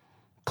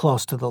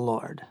close to the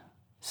Lord,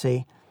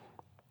 see?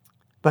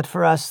 But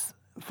for us,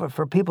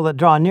 for people that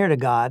draw near to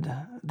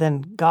God,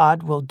 then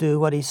God will do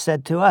what he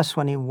said to us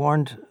when he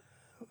warned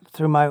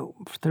through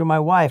my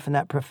wife in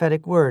that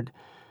prophetic word.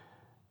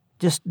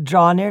 Just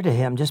draw near to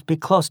him, just be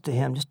close to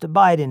him, just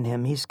abide in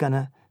him. He's going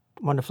to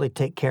wonderfully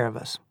take care of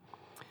us.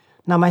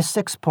 Now, my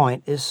sixth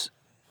point is,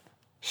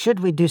 should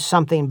we do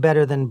something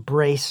better than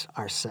brace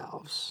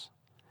ourselves?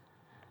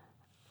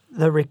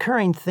 The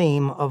recurring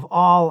theme of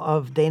all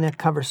of Dana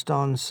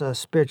Coverstone's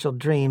spiritual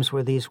dreams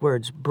were these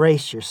words: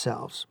 brace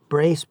yourselves,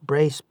 brace,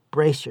 brace,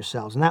 brace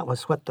yourselves. And that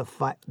was what the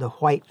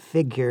white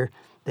figure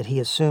that he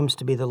assumes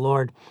to be the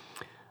Lord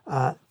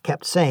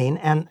kept saying.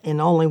 And in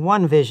only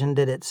one vision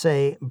did it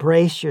say,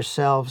 brace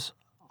yourselves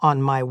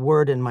on my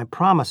word and my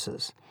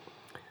promises.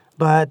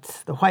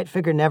 But the white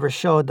figure never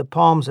showed the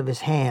palms of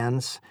his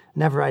hands,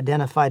 never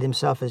identified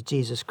himself as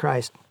Jesus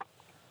Christ.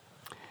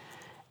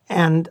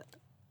 And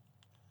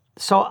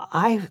so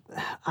I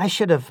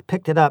should have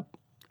picked it up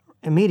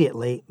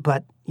immediately,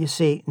 but you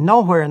see,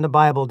 nowhere in the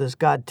Bible does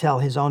God tell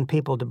his own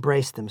people to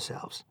brace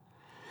themselves.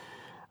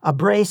 A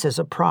brace is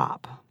a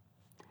prop,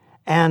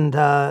 and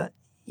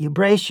you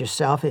brace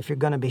yourself if you're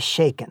going to be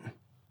shaken.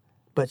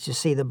 But you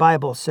see, the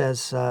Bible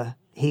says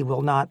he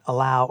will not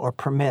allow or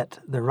permit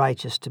the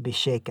righteous to be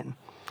shaken.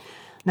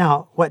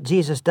 Now, what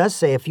Jesus does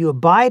say, if you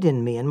abide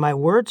in me and my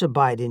words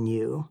abide in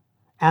you,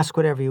 ask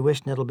whatever you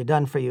wish and it'll be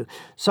done for you.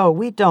 So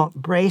we don't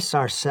brace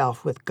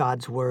ourselves with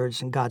God's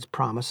words and God's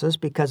promises,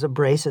 because a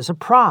brace is a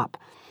prop.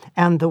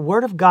 And the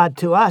word of God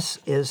to us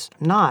is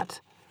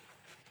not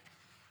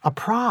a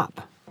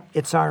prop.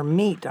 It's our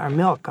meat, our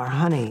milk, our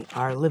honey,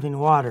 our living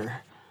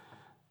water,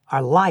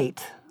 our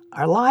light,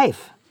 our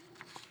life.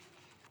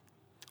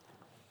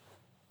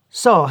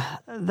 So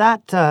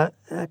that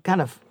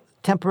kind of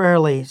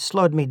temporarily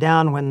slowed me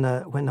down when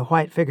the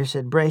white figure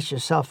said, brace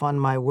yourself on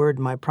my word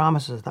and my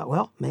promises. I thought,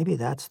 well, maybe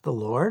that's the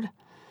Lord.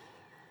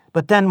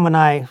 But then when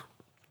I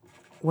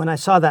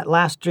saw that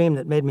last dream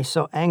that made me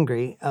so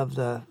angry of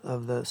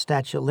the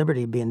Statue of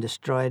Liberty being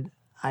destroyed,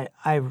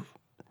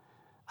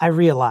 I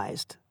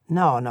realized,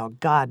 no,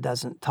 God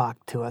doesn't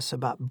talk to us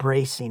about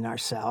bracing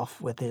ourselves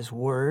with His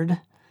Word.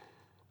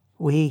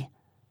 We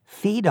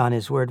feed on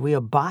His Word. We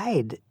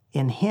abide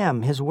in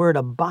Him. His Word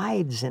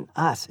abides in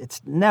us.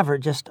 It's never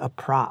just a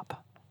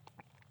prop.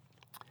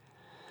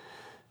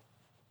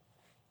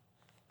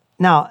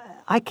 Now,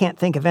 I can't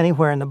think of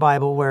anywhere in the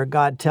Bible where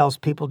God tells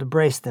people to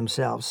brace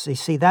themselves. You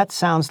see, that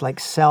sounds like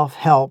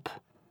self-help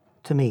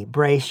to me.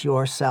 Brace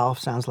yourself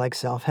sounds like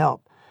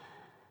self-help.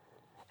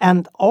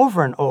 And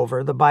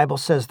over, the Bible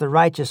says the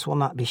righteous will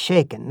not be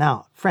shaken.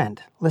 Now,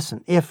 friend,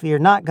 listen, if you're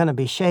not going to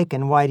be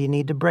shaken, why do you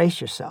need to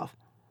brace yourself?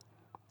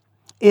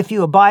 If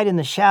you abide in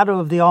the shadow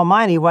of the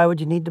Almighty, why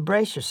would you need to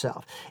brace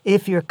yourself?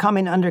 If you're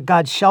coming under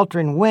God's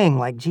sheltering wing,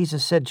 like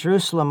Jesus said,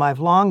 Jerusalem, I've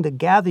longed to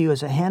gather you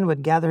as a hen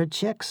would gather her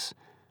chicks,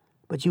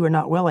 but you are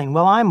not willing.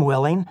 Well, I'm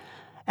willing,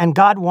 and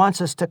God wants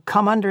us to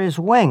come under His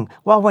wing.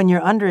 Well, when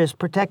you're under His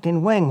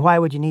protecting wing, why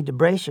would you need to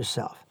brace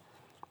yourself?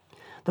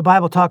 The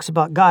Bible talks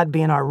about God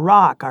being our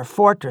rock, our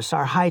fortress,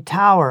 our high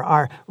tower,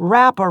 our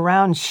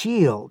wrap-around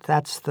shield.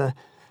 That's the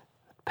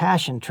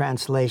Passion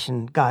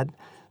Translation.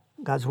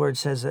 God's Word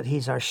says that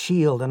He's our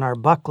shield and our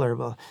buckler.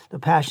 Well, the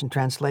Passion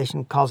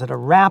Translation calls it a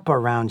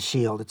wrap-around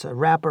shield. It's a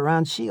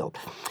wrap-around shield.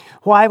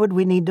 Why would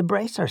we need to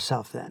brace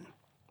ourselves then?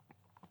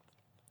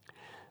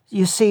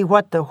 You see,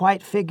 what the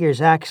white figure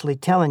is actually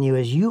telling you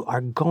is you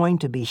are going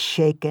to be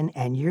shaken,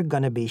 and you're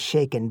going to be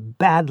shaken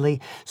badly,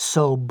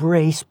 so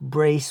brace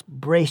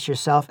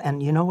yourself.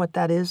 And you know what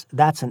that is?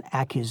 That's an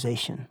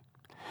accusation.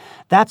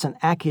 That's an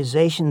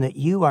accusation that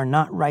you are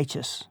not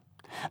righteous,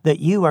 that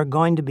you are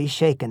going to be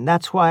shaken.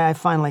 That's why I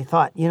finally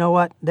thought, you know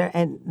what? There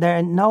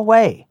ain't no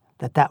way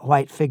that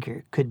white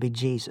figure could be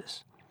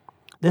Jesus.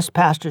 This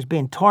pastor's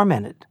being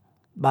tormented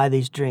by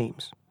these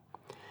dreams.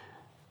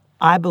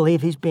 I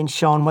believe he's being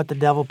shown what the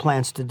devil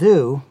plans to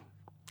do.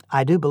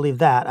 I do believe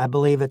that. I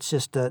believe it's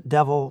just the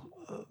devil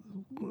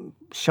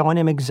showing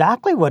him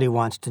exactly what he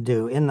wants to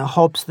do in the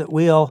hopes that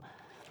we'll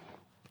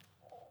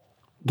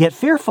get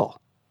fearful.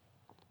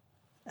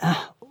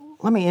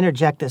 Let me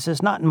interject this.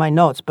 It's not in my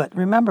notes, but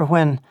remember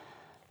when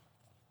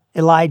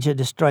Elijah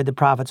destroyed the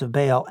prophets of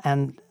Baal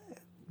and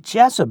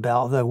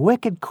Jezebel, the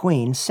wicked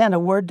queen, sent a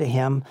word to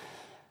him,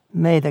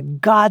 may the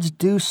gods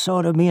do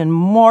so to me and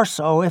more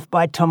so if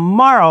by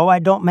tomorrow I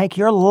don't make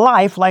your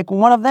life like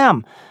one of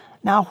them.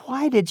 Now,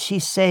 why did she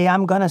say,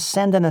 I'm going to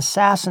send an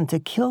assassin to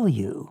kill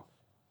you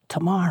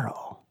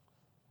tomorrow?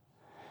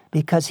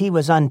 Because he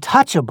was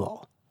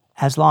untouchable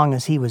as long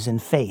as he was in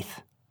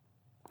faith.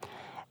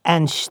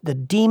 And the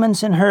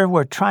demons in her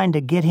were trying to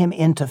get him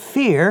into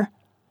fear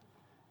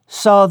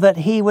so that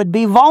he would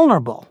be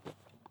vulnerable.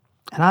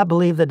 And I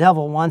believe the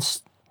devil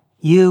wants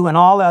you and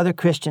all the other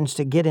Christians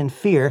to get in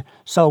fear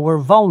so we're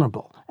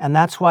vulnerable. And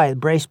that's why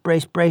brace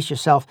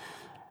yourself.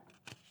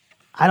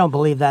 I don't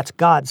believe that's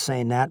God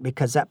saying that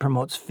because that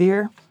promotes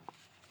fear.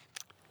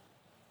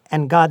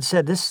 And God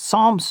said,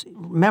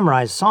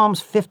 memorize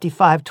Psalms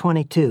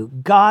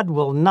 55:22. God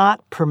will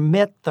not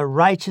permit the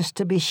righteous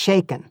to be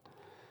shaken.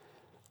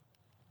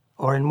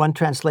 Or in one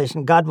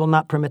translation, God will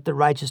not permit the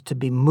righteous to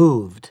be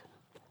moved.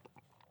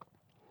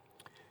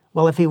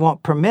 Well, if He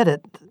won't permit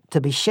it to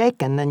be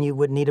shaken, then you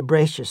would need to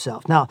brace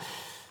yourself. Now,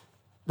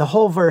 the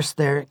whole verse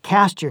there,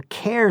 cast your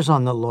cares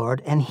on the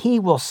Lord, and He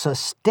will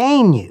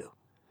sustain you.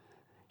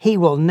 He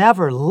will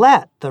never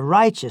let the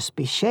righteous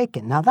be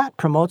shaken. Now, that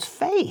promotes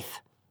faith.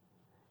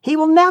 He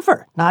will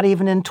never, not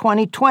even in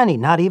 2020,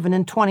 not even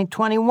in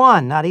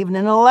 2021, not even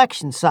in an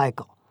election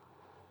cycle.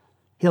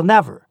 He'll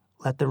never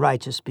let the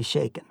righteous be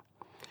shaken.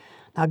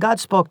 Now, God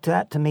spoke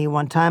that to me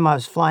one time. I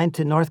was flying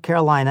to North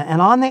Carolina, and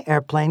on the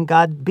airplane,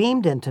 God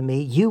beamed into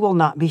me, you will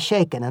not be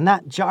shaken. And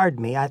that jarred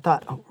me. I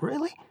thought, oh,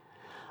 really?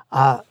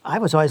 I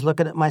was always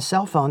looking at my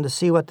cell phone to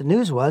see what the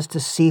news was, to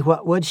see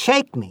what would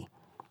shake me.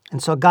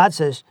 And so God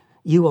says,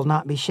 you will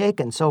not be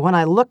shaken. So when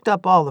I looked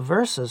up all the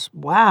verses,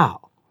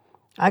 wow,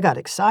 I got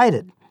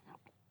excited.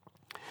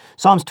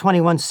 Psalms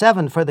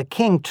 21:7, for the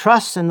king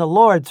trusts in the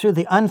Lord through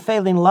the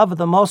unfailing love of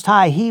the Most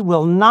High. He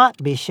will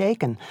not be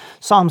shaken.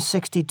 Psalm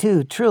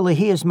 62, truly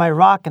He is my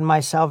rock and my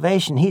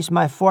salvation. He's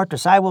my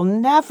fortress. I will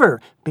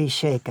never be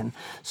shaken.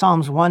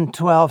 Psalms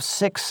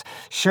 112:6,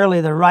 surely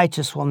the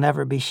righteous will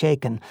never be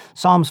shaken.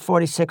 Psalms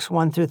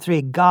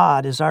 46:1-3,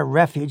 God is our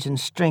refuge and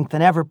strength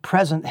and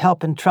ever-present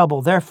help in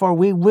trouble. Therefore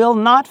we will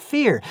not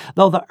fear,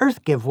 though the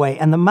earth give way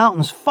and the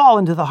mountains fall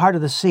into the heart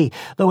of the sea,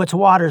 though its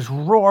waters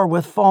roar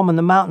with foam and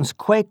the mountains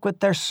quake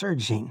with their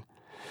surging.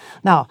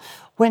 Now,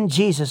 when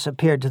Jesus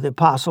appeared to the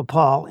Apostle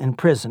Paul in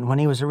prison, when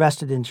he was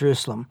arrested in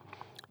Jerusalem,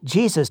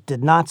 Jesus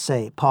did not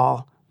say,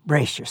 Paul,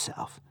 brace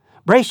yourself.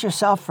 Brace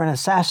yourself for an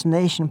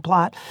assassination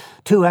plot,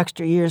 2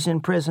 extra years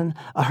in prison,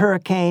 a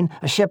hurricane,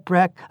 a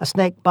shipwreck, a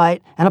snake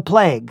bite, and a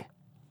plague.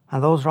 Now,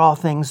 those are all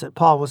things that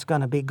Paul was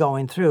going to be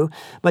going through.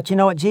 But you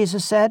know what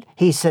Jesus said?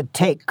 He said,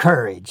 take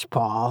courage,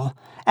 Paul.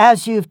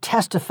 As you've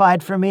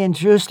testified for me in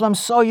Jerusalem,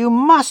 so you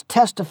must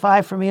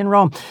testify for me in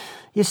Rome.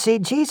 You see,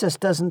 Jesus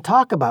doesn't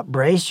talk about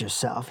brace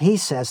yourself. He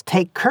says,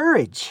 take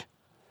courage.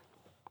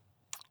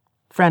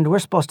 Friend, we're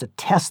supposed to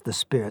test the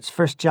spirits.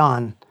 1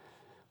 John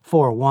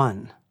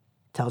 4:1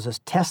 tells us,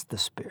 test the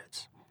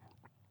spirits.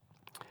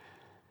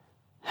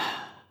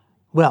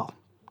 Well,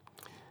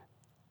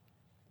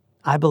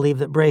 I believe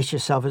that brace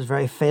yourself is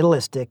very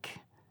fatalistic,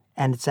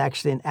 and it's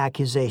actually an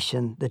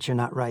accusation that you're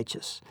not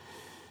righteous.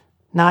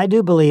 Now, I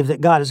do believe that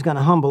God is going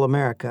to humble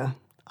America.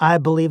 I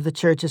believe the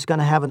church is going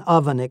to have an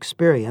oven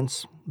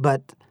experience,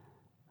 but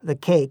the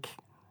cake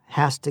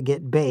has to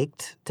get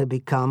baked to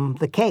become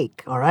the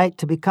cake, all right?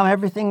 To become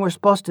everything we're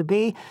supposed to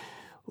be,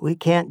 we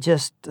can't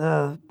just,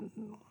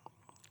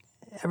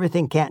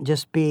 everything can't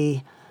just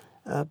be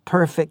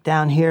perfect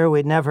down here.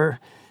 We'd never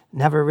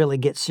really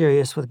get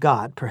serious with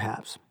God,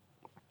 perhaps.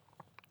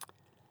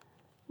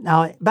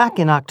 Now, back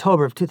in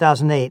October of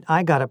 2008,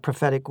 I got a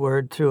prophetic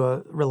word through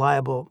a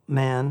reliable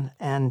man,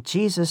 and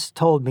Jesus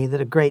told me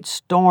that a great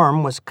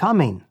storm was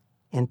coming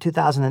in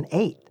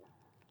 2008.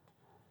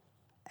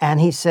 And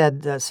he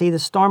said, see the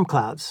storm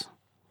clouds.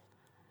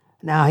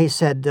 Now, he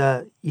said,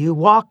 you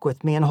walk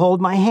with me and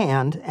hold my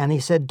hand. And he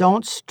said,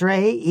 don't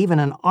stray even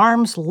an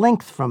arm's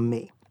length from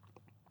me.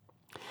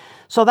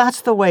 So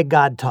that's the way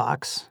God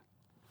talks.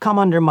 Come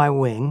under my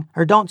wing,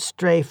 or don't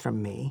stray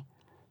from me.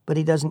 But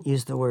he doesn't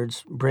use the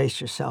words brace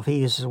yourself. He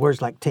uses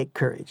words like take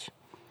courage.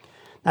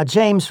 Now,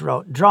 James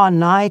wrote, draw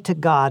nigh to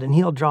God, and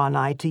he'll draw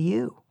nigh to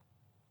you.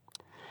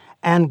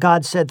 And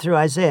God said through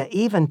Isaiah,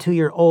 even to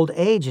your old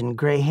age and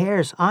gray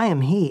hairs, I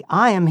am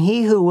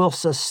he who will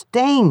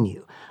sustain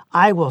you.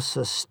 I will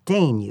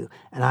sustain you,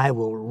 and I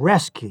will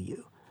rescue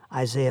you.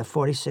 Isaiah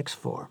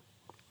 46:4.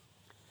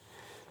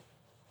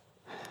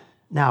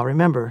 Now,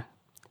 remember,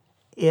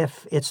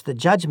 if it's the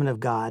judgment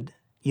of God,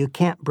 you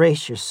can't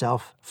brace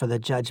yourself for the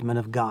judgment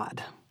of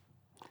God.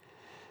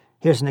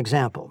 Here's an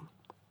example.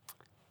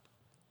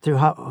 Through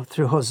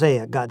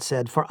Hosea, God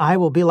said, for I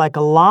will be like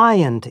a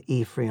lion to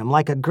Ephraim,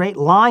 like a great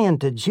lion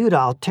to Judah.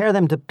 I'll tear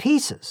them to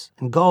pieces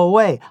and go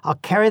away. I'll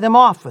carry them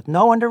off with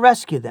no one to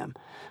rescue them.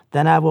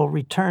 Then I will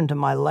return to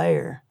my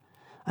lair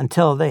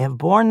until they have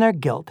borne their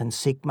guilt and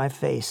seek my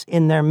face.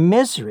 In their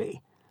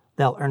misery,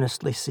 they'll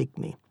earnestly seek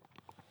me.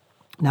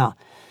 Now,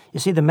 you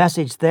see, the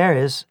message there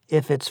is,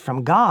 if it's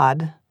from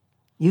God,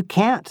 you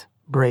can't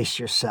brace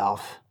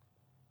yourself.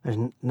 There's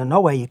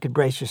no way you could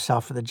brace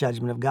yourself for the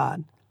judgment of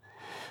God.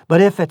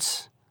 But if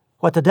it's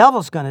what the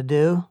devil's going to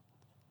do,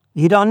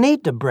 you don't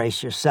need to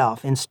brace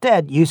yourself.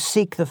 Instead, you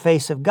seek the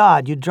face of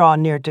God. You draw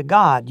near to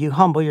God. You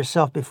humble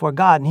yourself before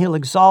God, and he'll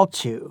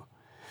exalt you.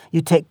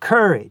 You take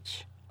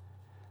courage.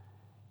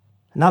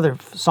 Another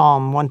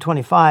Psalm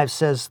 125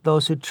 says,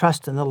 those who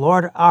trust in the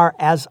Lord are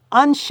as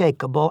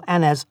unshakable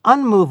and as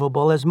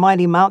unmovable as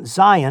mighty Mount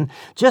Zion.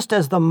 Just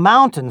as the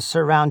mountains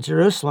surround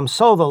Jerusalem,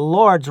 so the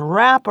Lord's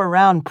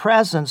wrap-around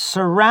presence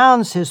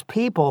surrounds his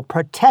people,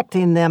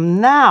 protecting them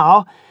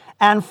now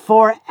and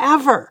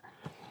forever.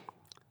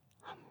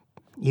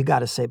 You got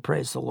to say,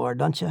 praise the Lord,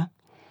 don't you?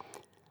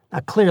 Now,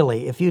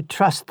 clearly, if you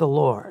trust the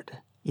Lord,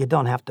 you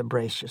don't have to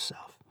brace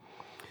yourself.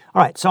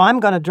 All right, so I'm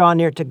going to draw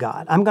near to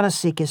God. I'm going to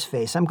seek his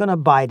face. I'm going to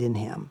abide in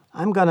him.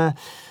 I'm going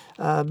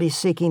to be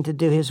seeking to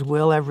do his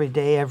will every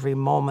day, every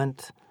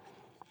moment.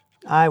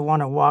 I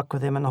want to walk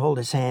with him and hold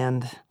his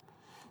hand.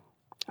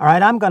 All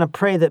right, I'm going to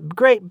pray that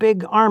great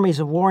big armies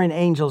of warring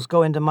angels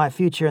go into my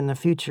future and the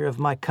future of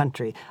my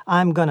country.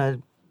 I'm going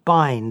to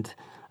bind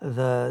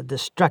the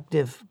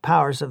destructive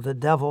powers of the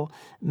devil,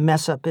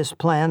 mess up his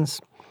plans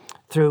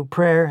through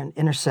prayer and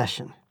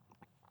intercession.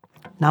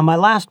 Now, my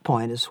last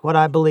point is what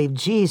I believe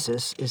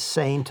Jesus is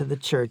saying to the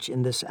church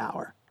in this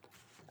hour.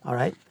 All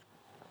right?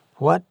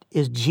 What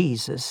is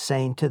Jesus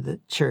saying to the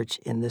church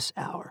in this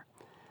hour?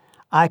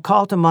 I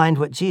call to mind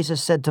what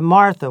Jesus said to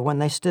Martha when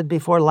they stood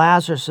before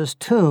Lazarus'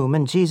 tomb,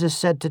 and Jesus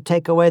said to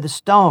take away the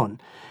stone.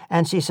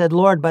 And she said,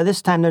 Lord, by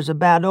this time there's a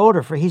bad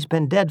odor, for he's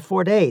been dead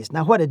 4 days.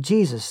 Now, what did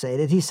Jesus say?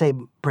 Did he say,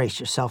 brace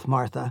yourself,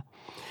 Martha?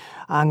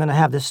 I'm going to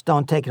have this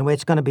stone taken away.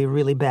 It's going to be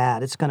really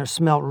bad. It's going to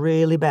smell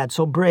really bad.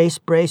 So brace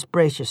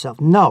yourself.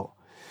 No.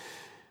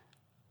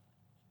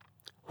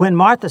 When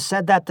Martha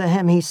said that to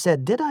him, he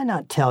said, did I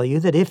not tell you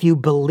that if you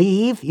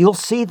believe, you'll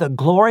see the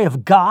glory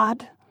of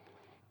God?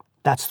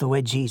 That's the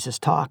way Jesus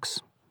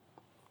talks.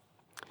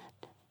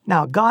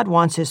 Now, God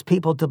wants his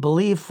people to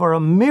believe for a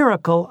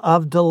miracle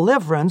of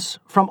deliverance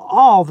from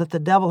all that the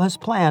devil has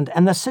planned.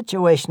 And the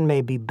situation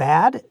may be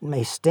bad. It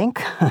may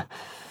stink.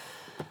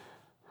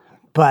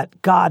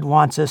 But God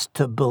wants us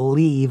to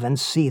believe and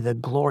see the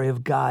glory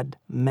of God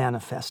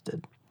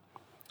manifested.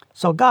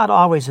 So God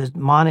always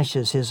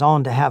admonishes his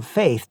own to have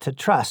faith, to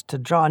trust, to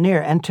draw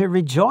near, and to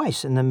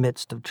rejoice in the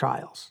midst of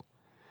trials.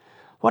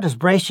 What does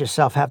brace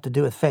yourself have to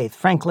do with faith?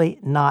 Frankly,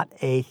 not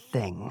a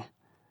thing.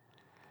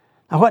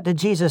 Now, what did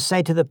Jesus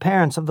say to the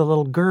parents of the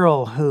little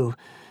girl who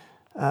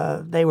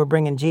they were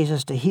bringing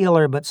Jesus to heal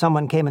her, but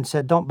someone came and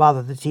said, don't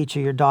bother the teacher,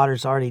 your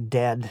daughter's already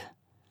dead?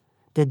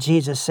 Did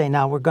Jesus say,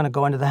 now we're going to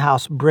go into the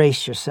house,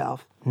 brace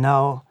yourself?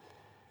 No.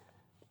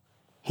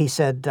 He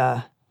said,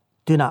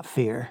 do not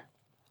fear,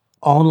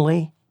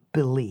 only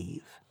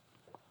believe.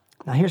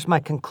 Now here's my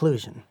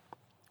conclusion.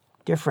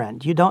 Dear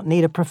friend, you don't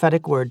need a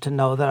prophetic word to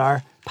know that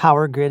our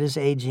power grid is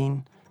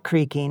aging,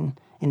 creaking,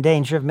 in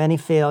danger of many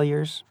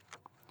failures.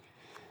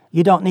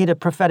 You don't need a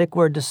prophetic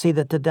word to see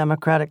that the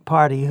Democratic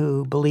Party,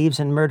 who believes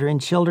in murdering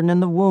children in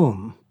the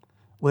womb,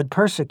 would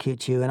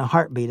persecute you in a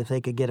heartbeat if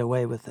they could get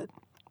away with it.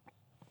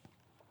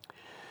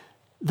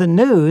 The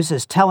news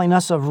is telling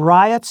us of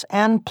riots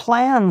and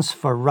plans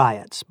for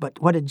riots.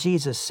 But what did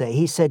Jesus say?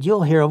 He said,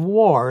 you'll hear of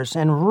wars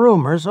and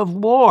rumors of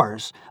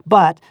wars,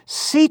 but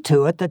see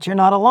to it that you're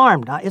not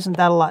alarmed. Now, isn't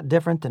that a lot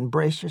different than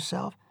brace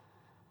yourself?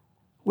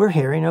 We're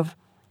hearing of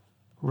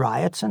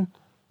riots and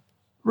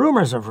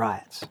rumors of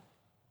riots.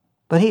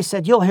 But he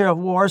said, you'll hear of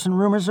wars and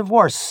rumors of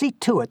wars. See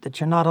to it that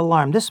you're not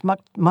alarmed. This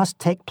must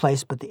take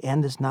place, but the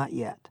end is not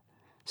yet.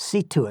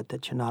 See to it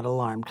that you're not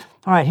alarmed.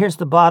 All right, here's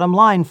the bottom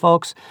line,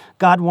 folks.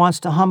 God wants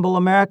to humble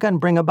America and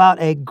bring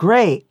about a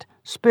great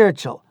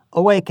spiritual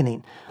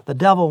awakening. The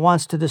devil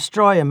wants to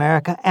destroy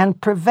America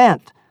and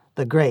prevent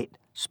the great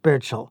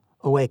spiritual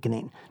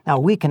awakening. Now,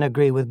 we can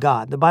agree with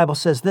God. The Bible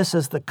says this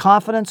is the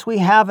confidence we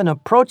have in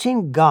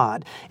approaching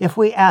God. If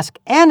we ask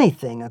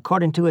anything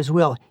according to His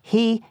will,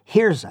 He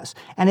hears us.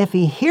 And if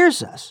He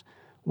hears us,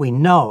 we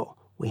know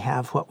we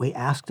have what we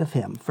asked of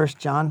Him. 1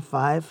 John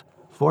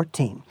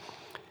 5:14.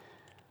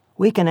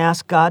 We can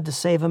ask God to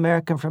save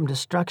America from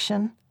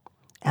destruction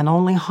and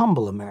only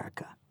humble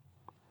America.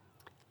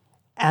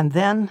 And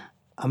then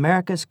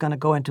America's going to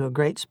go into a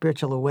great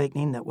spiritual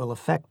awakening that will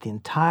affect the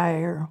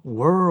entire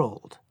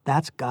world.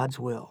 That's God's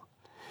will.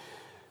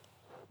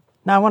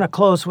 Now, I want to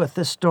close with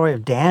this story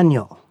of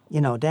Daniel.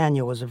 You know,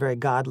 Daniel was a very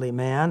godly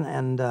man,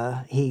 and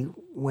he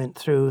went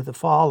through the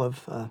fall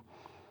of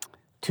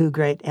two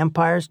great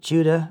empires.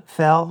 Judah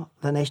fell,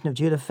 the nation of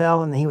Judah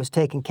fell, and he was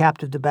taken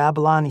captive to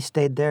Babylon. He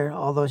stayed there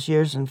all those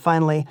years, and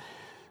finally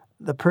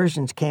the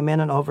Persians came in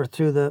and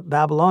overthrew the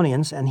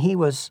Babylonians, and he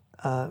was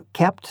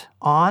kept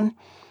on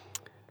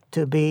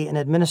to be an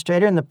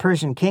administrator, and the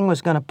Persian king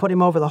was going to put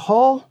him over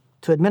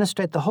to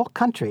administrate the whole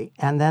country,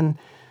 and then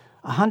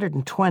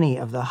 120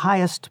 of the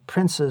highest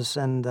princes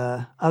and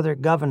other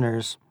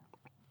governors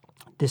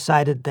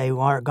decided they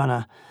were going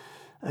to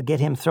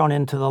get him thrown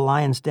into the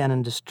lion's den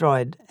and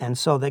destroyed. And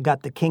so they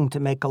got the king to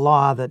make a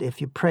law that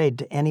if you prayed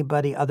to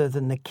anybody other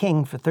than the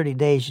king for 30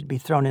 days, you'd be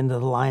thrown into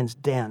the lion's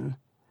den.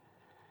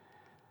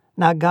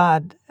 Now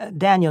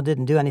Daniel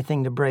didn't do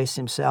anything to brace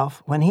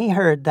himself. When he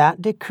heard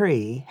that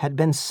decree had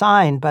been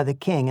signed by the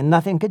king, and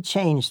nothing could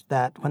change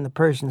that, when the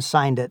Persians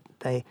signed it,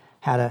 they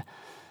had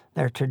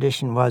their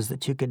tradition was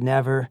that you could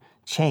never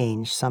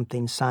change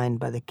something signed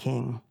by the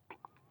king.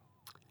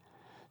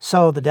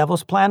 So the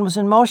devil's plan was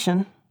in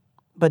motion.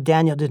 But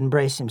Daniel didn't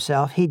brace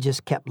himself. He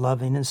just kept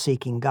loving and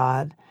seeking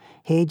God.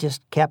 He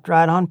just kept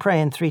right on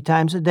praying 3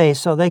 times a day.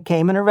 So they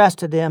came and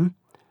arrested him,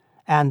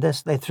 and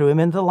they threw him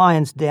into the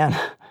lion's den.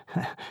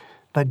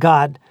 But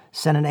God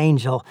sent an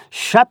angel,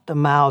 shut the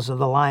mouths of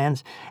the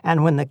lions,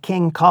 and when the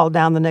king called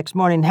down the next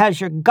morning, has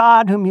your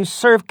God, whom you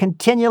serve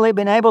continually,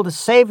 been able to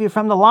save you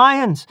from the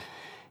lions?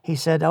 He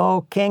said,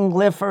 oh, king,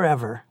 live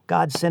forever.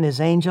 God sent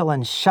his angel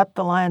and shut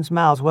the lions'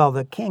 mouths. Well,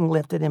 the king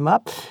lifted him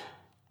up,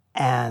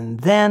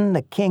 and then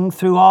the king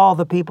threw all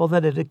the people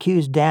that had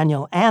accused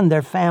Daniel and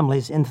their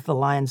families into the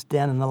lion's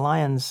den, and the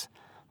lions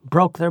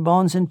broke their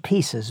bones in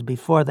pieces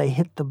before they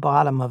hit the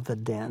bottom of the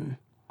den.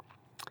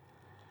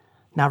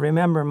 Now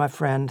remember, my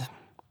friend,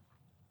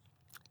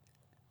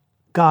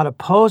 God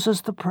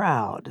opposes the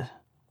proud,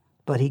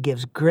 but He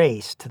gives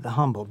grace to the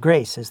humble.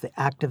 Grace is the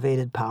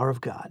activated power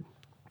of God.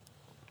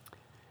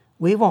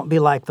 We won't be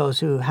like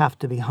those who have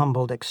to be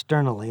humbled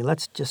externally.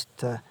 Let's just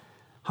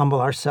humble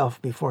ourselves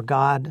before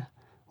God.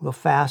 We'll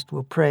fast,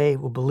 we'll pray,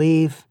 we'll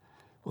believe,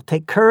 we'll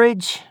take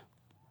courage,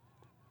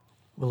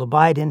 we'll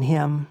abide in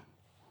Him,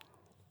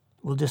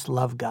 we'll just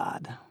love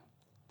God.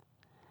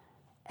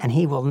 And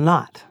He will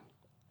not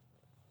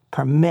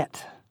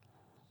permit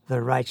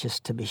the righteous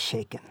to be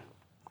shaken.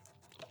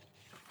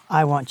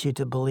 I want you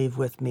to believe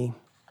with me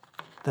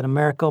that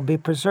America will be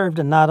preserved,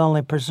 and not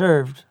only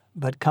preserved,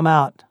 but come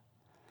out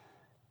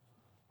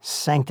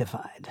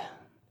sanctified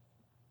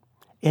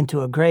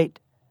into a great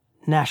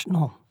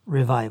national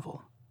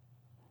revival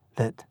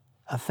that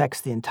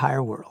affects the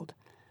entire world.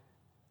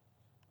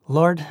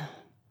 Lord,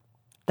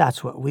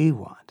 that's what we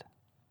want.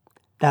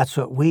 That's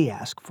what we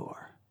ask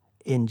for.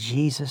 In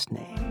Jesus'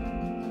 name,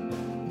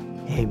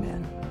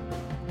 amen.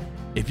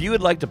 If you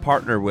would like to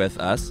partner with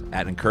us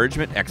at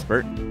Encouragement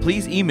Expert,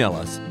 please email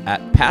us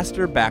at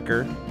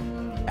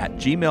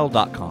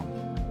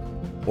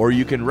pastorbacker@gmail.com. Or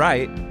you can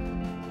write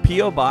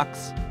P.O.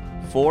 Box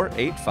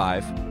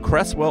 485,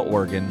 Cresswell,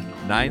 Oregon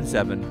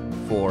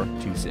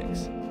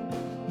 97426.